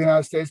relationship with the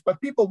United States.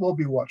 But people will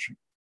be watching.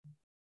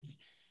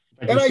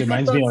 And I think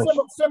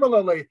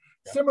that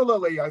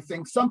similarly, I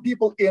think some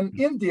people in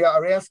India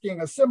are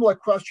asking a similar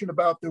question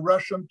about the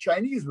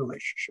Russian-Chinese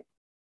relationship.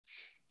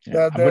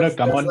 Yeah, I'm going to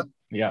come on.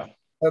 Yeah,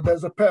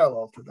 there's a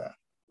parallel to that.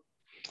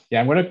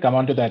 Yeah, I'm going to come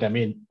on to that. I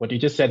mean, what you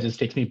just said just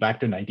takes me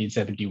back to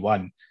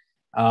 1971.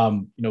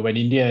 When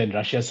India and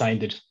Russia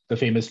signed the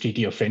famous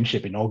Treaty of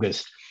Friendship in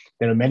August.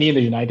 There are many in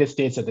the United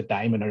States at the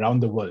time and around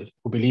the world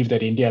who believe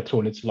that India had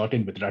thrown its lot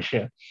in with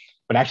Russia.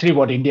 But actually,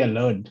 what India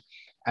learned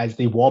as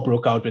the war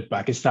broke out with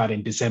Pakistan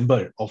in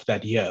December of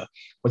that year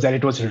was that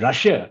it was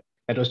Russia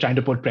that was trying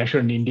to put pressure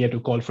on India to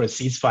call for a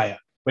ceasefire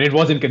when it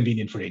wasn't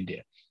convenient for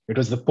India. It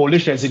was the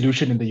Polish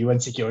resolution in the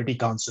UN Security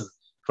Council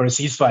for a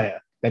ceasefire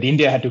that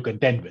India had to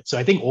contend with. So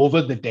I think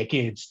over the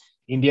decades,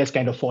 India's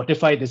kind of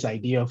fortified this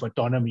idea of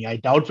autonomy. I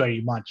doubt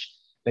very much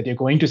that you're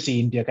going to see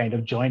India kind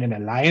of join an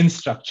alliance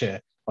structure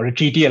or a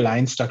treaty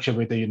alliance structure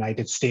with the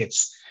United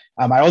States.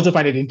 I also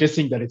find it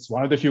interesting that it's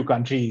one of the few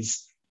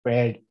countries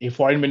where a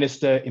foreign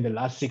minister in the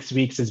last 6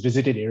 weeks has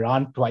visited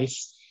Iran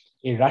twice,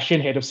 a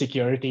Russian head of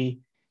security,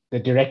 the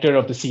director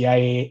of the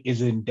CIA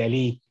is in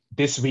Delhi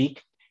this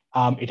week.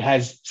 It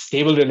has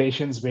stable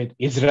relations with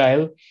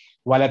Israel,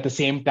 while at the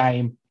same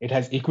time, it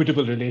has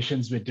equitable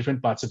relations with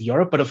different parts of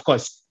Europe. But of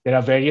course, there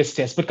are various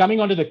tests. But coming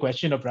on to the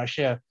question of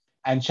Russia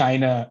and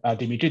China,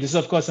 Dmitri, this is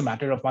of course a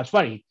matter of much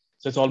worry.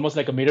 So it's almost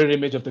like a mirror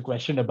image of the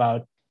question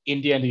about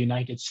India and the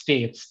United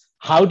States.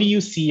 How do you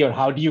see or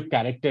how do you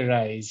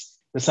characterize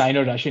the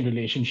Sino-Russian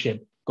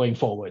relationship going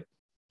forward?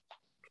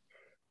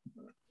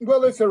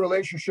 Well, it's a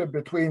relationship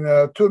between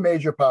two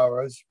major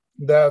powers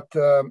that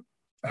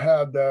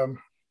had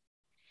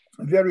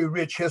very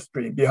rich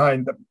history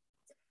behind them.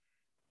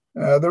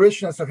 The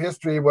richness of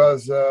history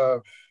was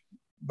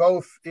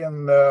both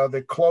in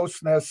the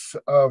closeness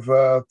of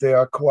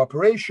their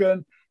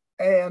cooperation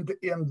and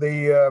in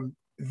the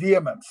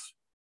vehemence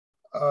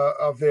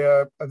of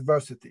their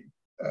adversity.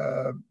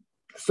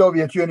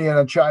 Soviet Union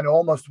and China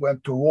almost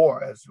went to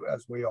war, as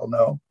we all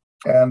know,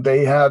 and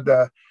they had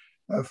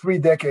almost 3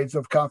 decades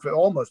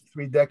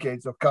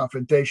of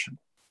confrontation.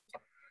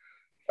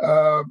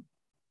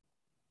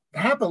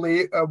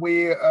 Happily,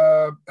 we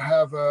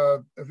have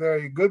a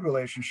very good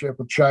relationship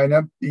with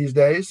China these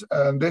days,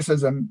 and this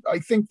is, I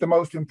think, the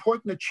most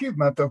important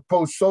achievement of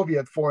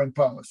post-Soviet foreign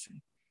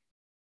policy.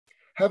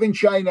 having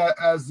China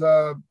as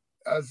a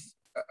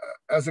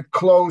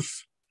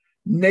close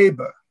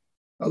neighbor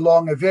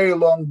along a very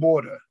long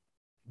border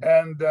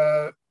and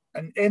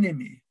an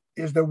enemy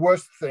is the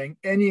worst thing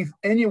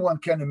anyone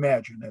can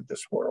imagine in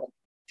this world,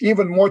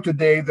 even more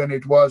today than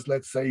it was,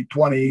 let's say,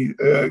 30,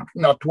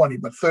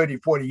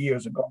 40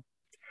 years ago.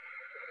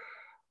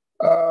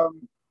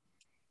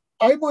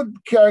 I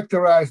would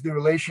characterize the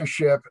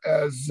relationship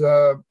as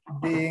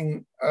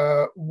being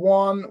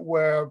one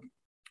where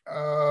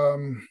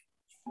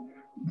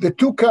the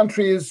two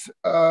countries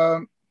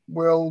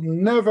will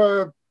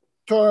never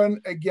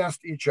turn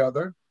against each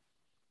other,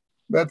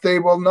 but they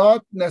will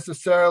not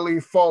necessarily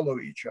follow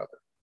each other.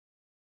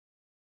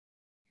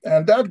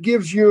 And that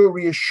gives you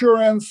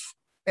reassurance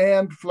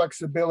and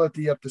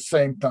flexibility at the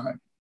same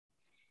time.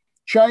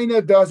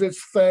 China does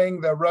its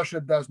thing that Russia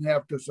doesn't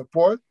have to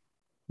support.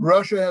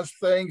 Russia has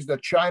things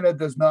that China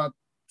does not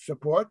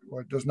support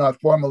or does not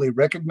formally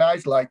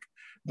recognize, like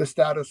the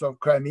status of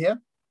Crimea.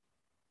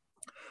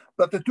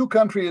 But the two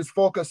countries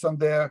focus on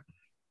their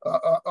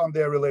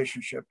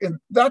relationship. And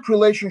that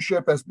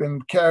relationship has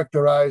been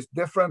characterized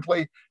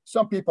differently.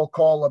 Some people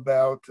call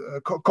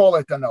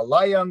it an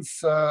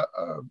alliance.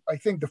 I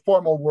think the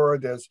formal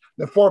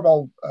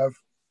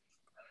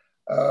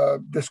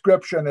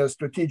description is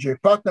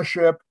strategic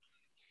partnership.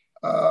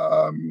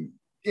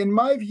 In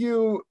my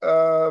view,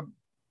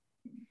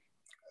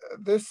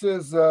 this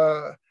is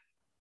a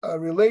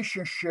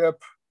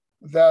relationship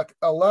that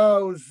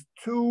allows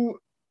two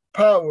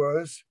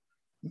powers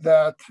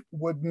that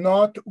would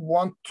not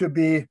want to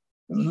be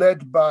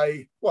led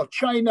by, well,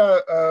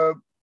 China,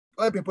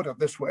 let me put it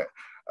this way,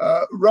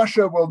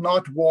 Russia will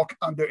not walk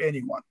under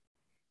anyone.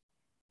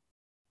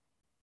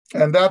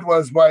 And that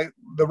was why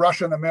the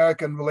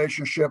Russian-American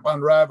relationship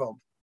unraveled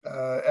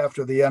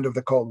after the end of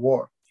the Cold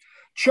War.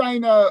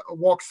 China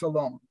walks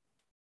alone.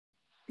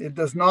 It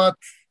does not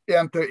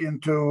enter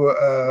into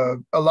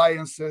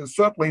alliances,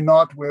 certainly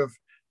not with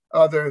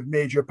other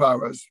major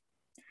powers.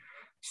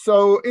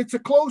 So it's a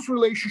close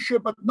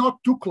relationship, but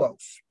not too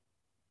close.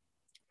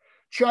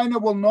 China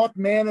will not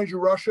manage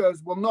Russia,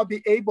 will not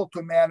be able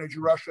to manage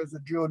Russia as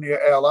a junior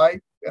ally,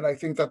 and I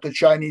think that the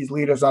Chinese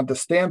leaders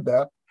understand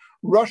that.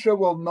 Russia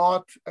will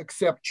not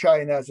accept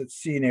China as its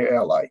senior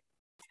ally.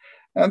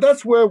 And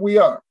that's where we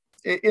are.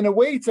 In a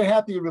way, it's a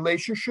happy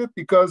relationship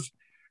because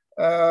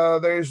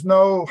there is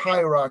no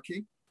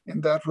hierarchy in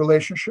that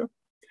relationship.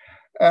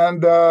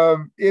 And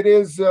it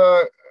is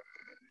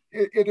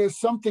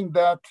something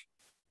that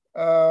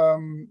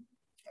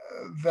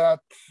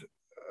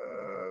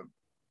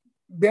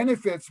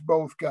benefits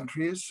both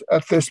countries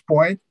at this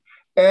point,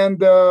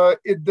 and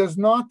it does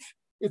not.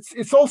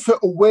 It's also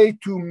a way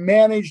to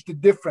manage the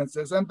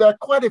differences, and there are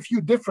quite a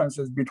few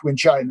differences between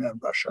China and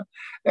Russia,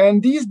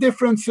 and these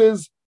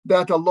differences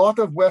that a lot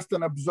of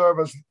Western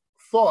observers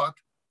thought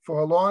for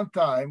a long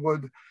time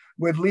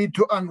would lead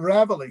to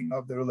unraveling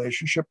of the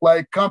relationship,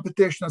 like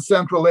competition in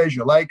Central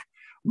Asia, like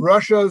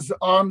Russia's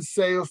arms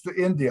sales to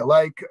India,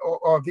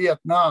 or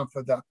Vietnam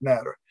for that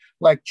matter,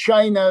 like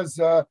China's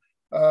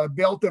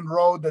Belt and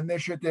Road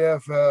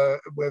Initiative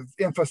with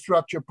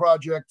infrastructure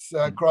projects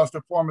across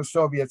the former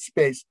Soviet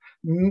space.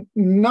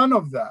 None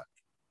of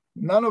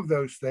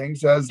those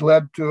things has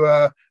led to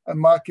a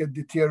marked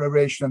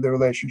deterioration in the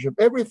relationship.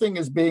 Everything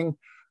is being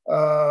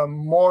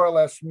more or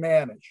less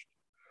managed.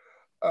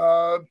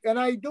 And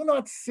I do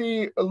not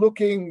see,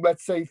 looking,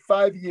 let's say,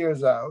 5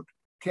 years out,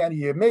 10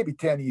 years, maybe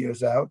 10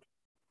 years out,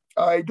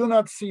 I do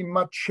not see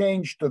much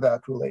change to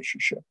that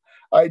relationship.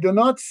 I do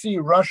not see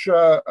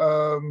Russia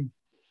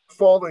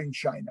following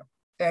China,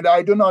 and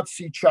I do not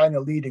see China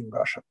leading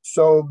Russia.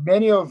 So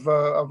many of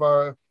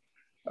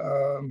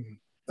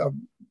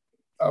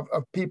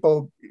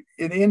people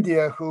in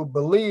India who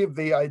believe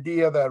the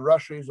idea that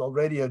Russia is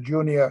already a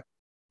junior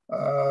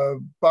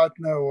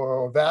partner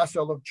or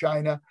vassal of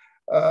China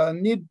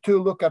need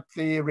to look at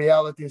the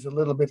realities a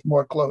little bit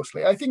more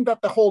closely. I think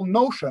that the whole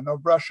notion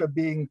of Russia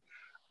being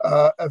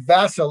a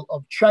vassal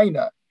of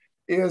China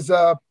is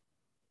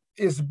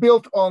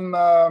built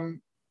on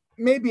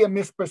maybe a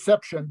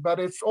misperception, but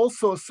it's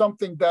also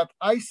something that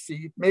I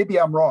see, maybe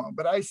I'm wrong,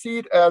 but I see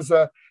it as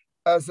a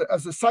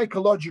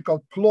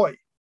psychological ploy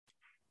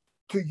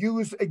to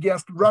use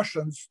against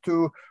Russians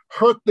to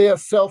hurt their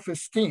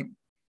self-esteem.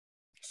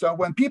 So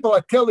when people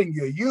are telling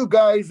you, you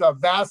guys are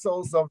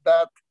vassals of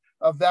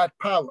that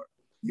power,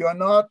 you're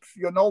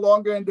no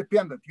longer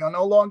independent, you're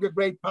no longer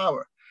great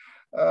power.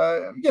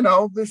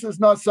 This is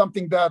not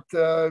something that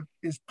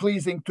is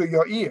pleasing to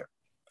your ear,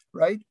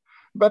 right?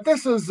 But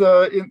this is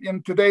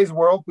in today's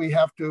world, we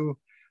have to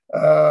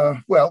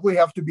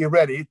be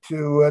ready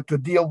to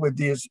deal with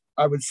these,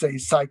 I would say,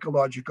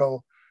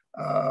 psychological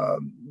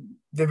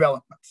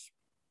developments.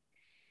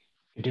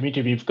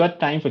 Dmitri, we've got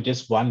time for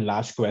just one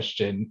last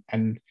question,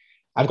 and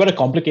I've got a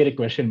complicated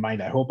question in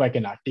mind. I hope I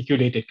can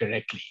articulate it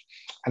correctly.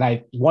 And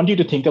I want you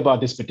to think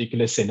about this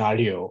particular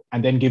scenario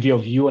and then give your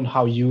view on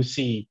how you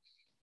see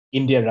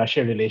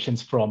India-Russia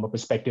relations from a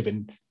perspective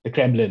in the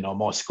Kremlin or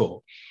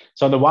Moscow.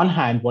 So on the one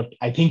hand, what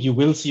I think you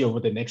will see over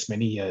the next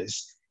many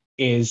years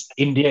is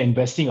India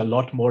investing a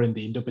lot more in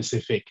the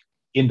Indo-Pacific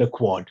in the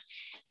Quad.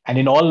 And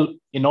in all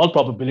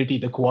probability,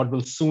 the Quad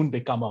will soon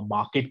become a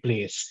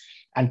marketplace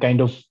and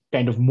kind of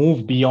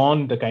move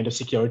beyond the kind of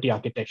security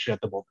architecture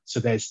at the moment. So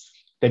then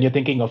you're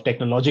thinking of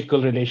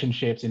technological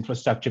relationships,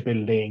 infrastructure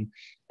building,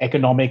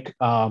 economic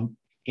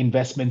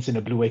investments in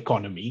a blue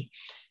economy.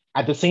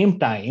 At the same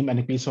time, and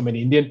at least from an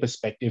Indian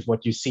perspective,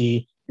 what you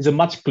see is a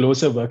much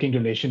closer working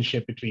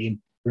relationship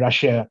between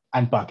Russia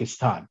and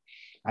Pakistan.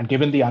 And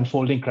given the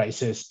unfolding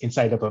crisis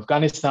inside of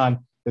Afghanistan,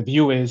 the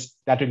view is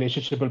that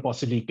relationship will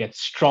possibly get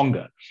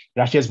stronger.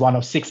 Russia is one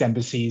of 6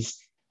 embassies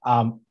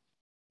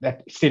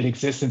that still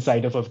exists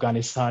inside of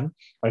Afghanistan,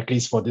 or at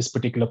least for this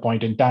particular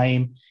point in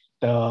time.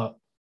 The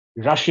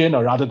Russian,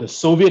 or rather the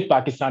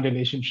Soviet-Pakistan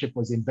relationship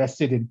was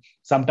invested in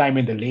sometime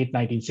in the late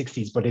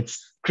 1960s, but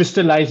it's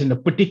crystallized in a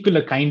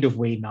particular kind of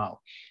way now.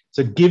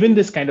 So given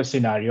this kind of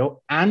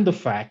scenario and the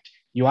fact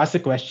you asked the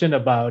question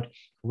about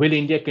will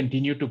India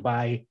continue to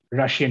buy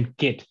Russian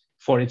kit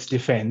for its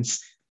defense,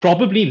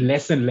 probably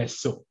less and less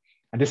so.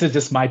 And this is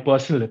just my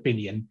personal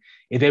opinion.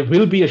 There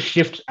will be a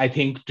shift, I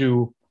think,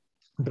 to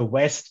the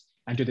West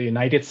and to the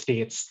United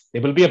States.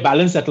 There will be a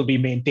balance that will be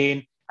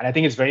maintained. And I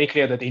think it's very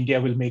clear that India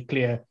will make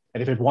clear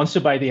that if it wants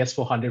to buy the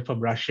S-400 from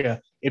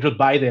Russia, it will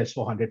buy the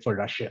S-400 for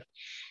Russia.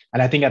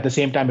 And I think at the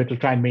same time, it will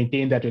try and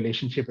maintain that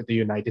relationship with the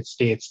United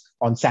States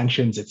on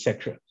sanctions,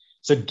 etc.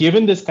 So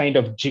given this kind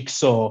of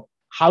jigsaw,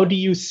 how do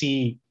you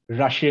see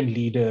Russian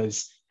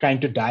leaders trying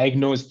to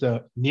diagnose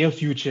the near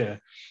future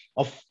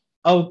of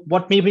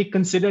what may be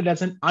considered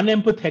as an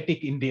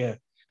unempathetic India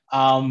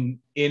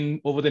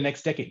over the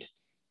next decade?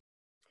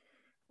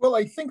 Well,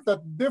 I think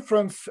that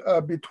difference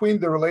between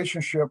the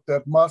relationship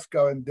that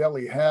Moscow and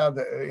Delhi had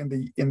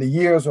in the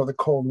years of the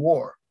Cold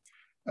War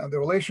and the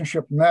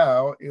relationship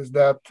now is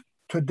that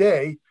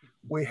today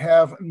we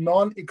have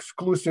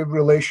non-exclusive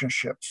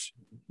relationships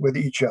with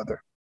each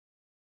other.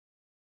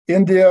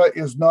 India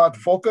is not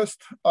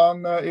focused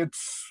on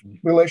its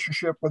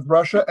relationship with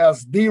Russia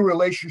as the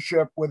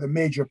relationship with a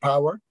major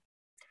power.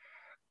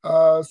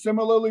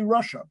 Similarly,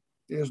 Russia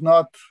is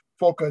not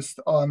focused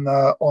on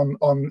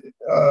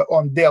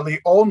Delhi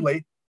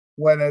only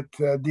when it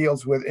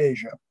deals with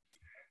Asia.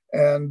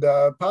 And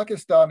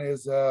Pakistan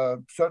is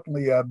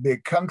certainly a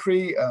big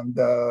country, and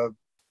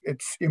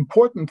it's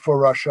important for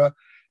Russia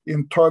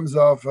in terms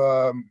of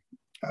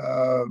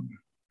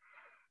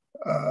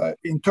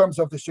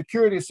the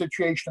security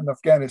situation in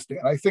Afghanistan.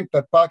 I think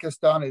that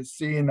Pakistan is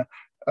seen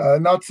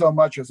not so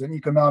much as an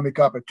economic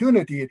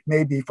opportunity, it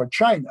may be for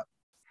China,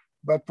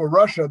 but for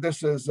Russia,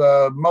 this is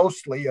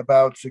mostly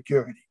about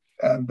security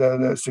and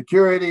the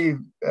security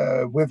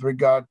with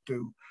regard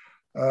to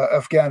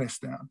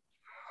Afghanistan.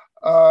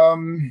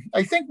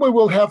 I think we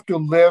will have to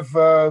live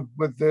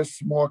with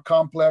this more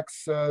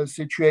complex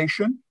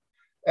situation.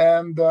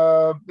 And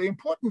the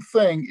important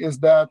thing is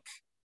that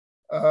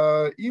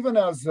even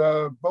as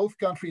both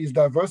countries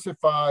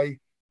diversify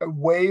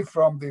away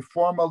from the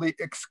formally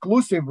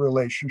exclusive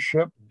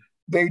relationship,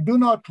 they do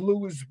not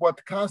lose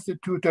what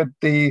constituted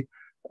the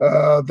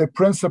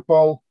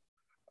principal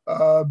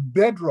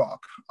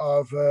bedrock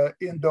of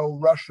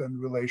Indo-Russian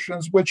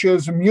relations, which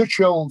is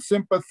mutual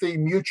sympathy,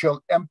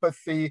 mutual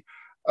empathy,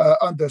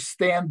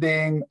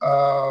 understanding,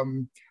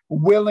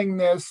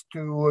 willingness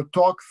to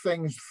talk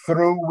things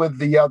through with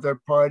the other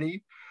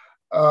party.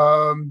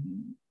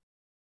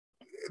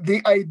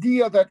 The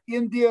idea that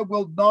India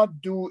will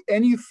not do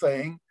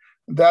anything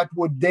that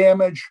would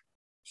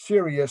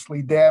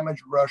seriously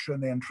damage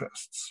Russian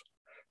interests.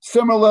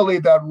 Similarly,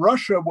 that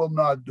Russia will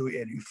not do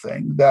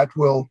anything that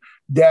will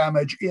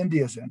damage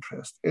India's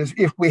interest.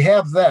 If we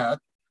have that,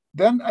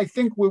 then I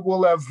think we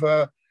will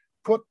have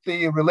put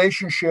the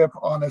relationship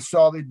on a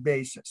solid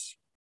basis.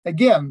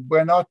 Again,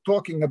 we're not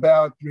talking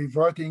about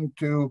reverting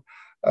to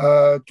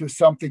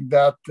something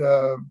that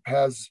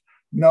has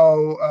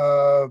no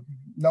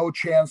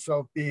chance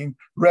of being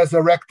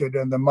resurrected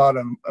in the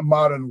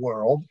modern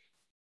world,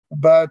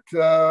 but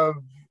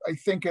I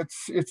think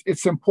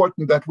it's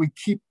important that we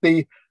keep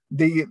the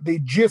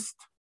gist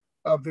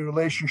of the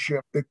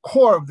relationship, the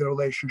core of the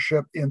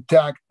relationship,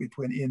 intact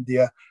between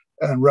India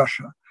and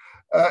Russia.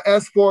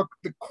 As for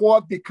the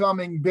Quad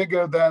becoming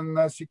bigger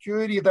than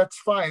security, that's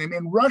fine. I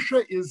mean,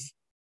 Russia is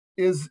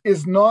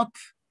not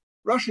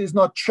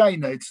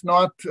China. It's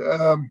not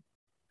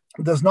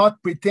does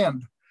not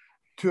pretend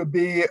to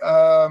be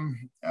to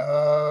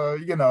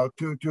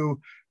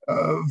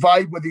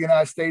vie with the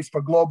United States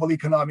for global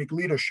economic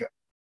leadership.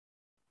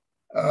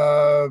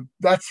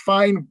 That's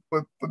fine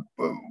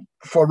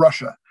for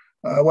Russia.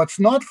 What's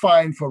not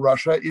fine for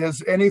Russia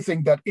is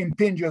anything that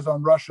impinges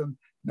on Russian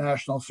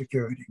national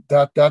security.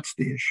 That's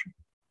the issue.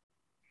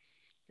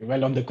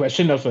 Well, on the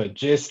question of a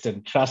gist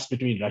and trust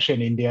between Russia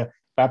and India,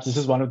 perhaps this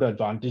is one of the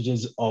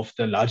advantages of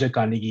the larger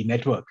Carnegie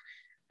network,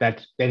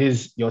 that there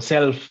is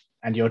yourself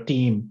and your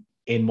team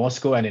in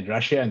Moscow and in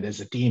Russia, and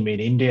there's a team in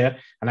India.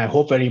 And I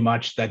hope very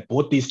much that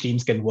both these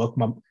teams can work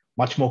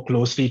much more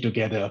closely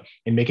together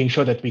in making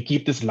sure that we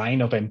keep this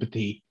line of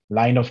empathy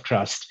line of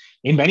trust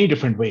in many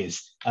different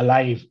ways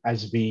alive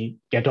as we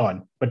get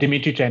on. But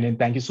Dmitri Trenin,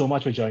 thank you so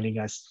much for joining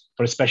us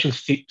for a special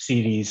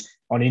series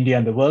on India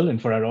and the world.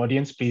 And for our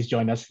audience, please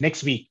join us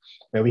next week,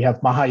 where we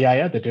have Maha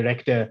Yahya, the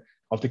director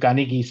of the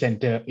Carnegie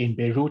Center in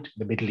Beirut,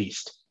 the Middle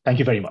East. Thank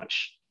you very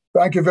much.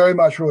 Thank you very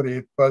much, Rudy.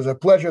 It was a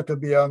pleasure to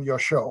be on your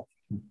show.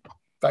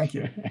 Thank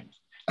you.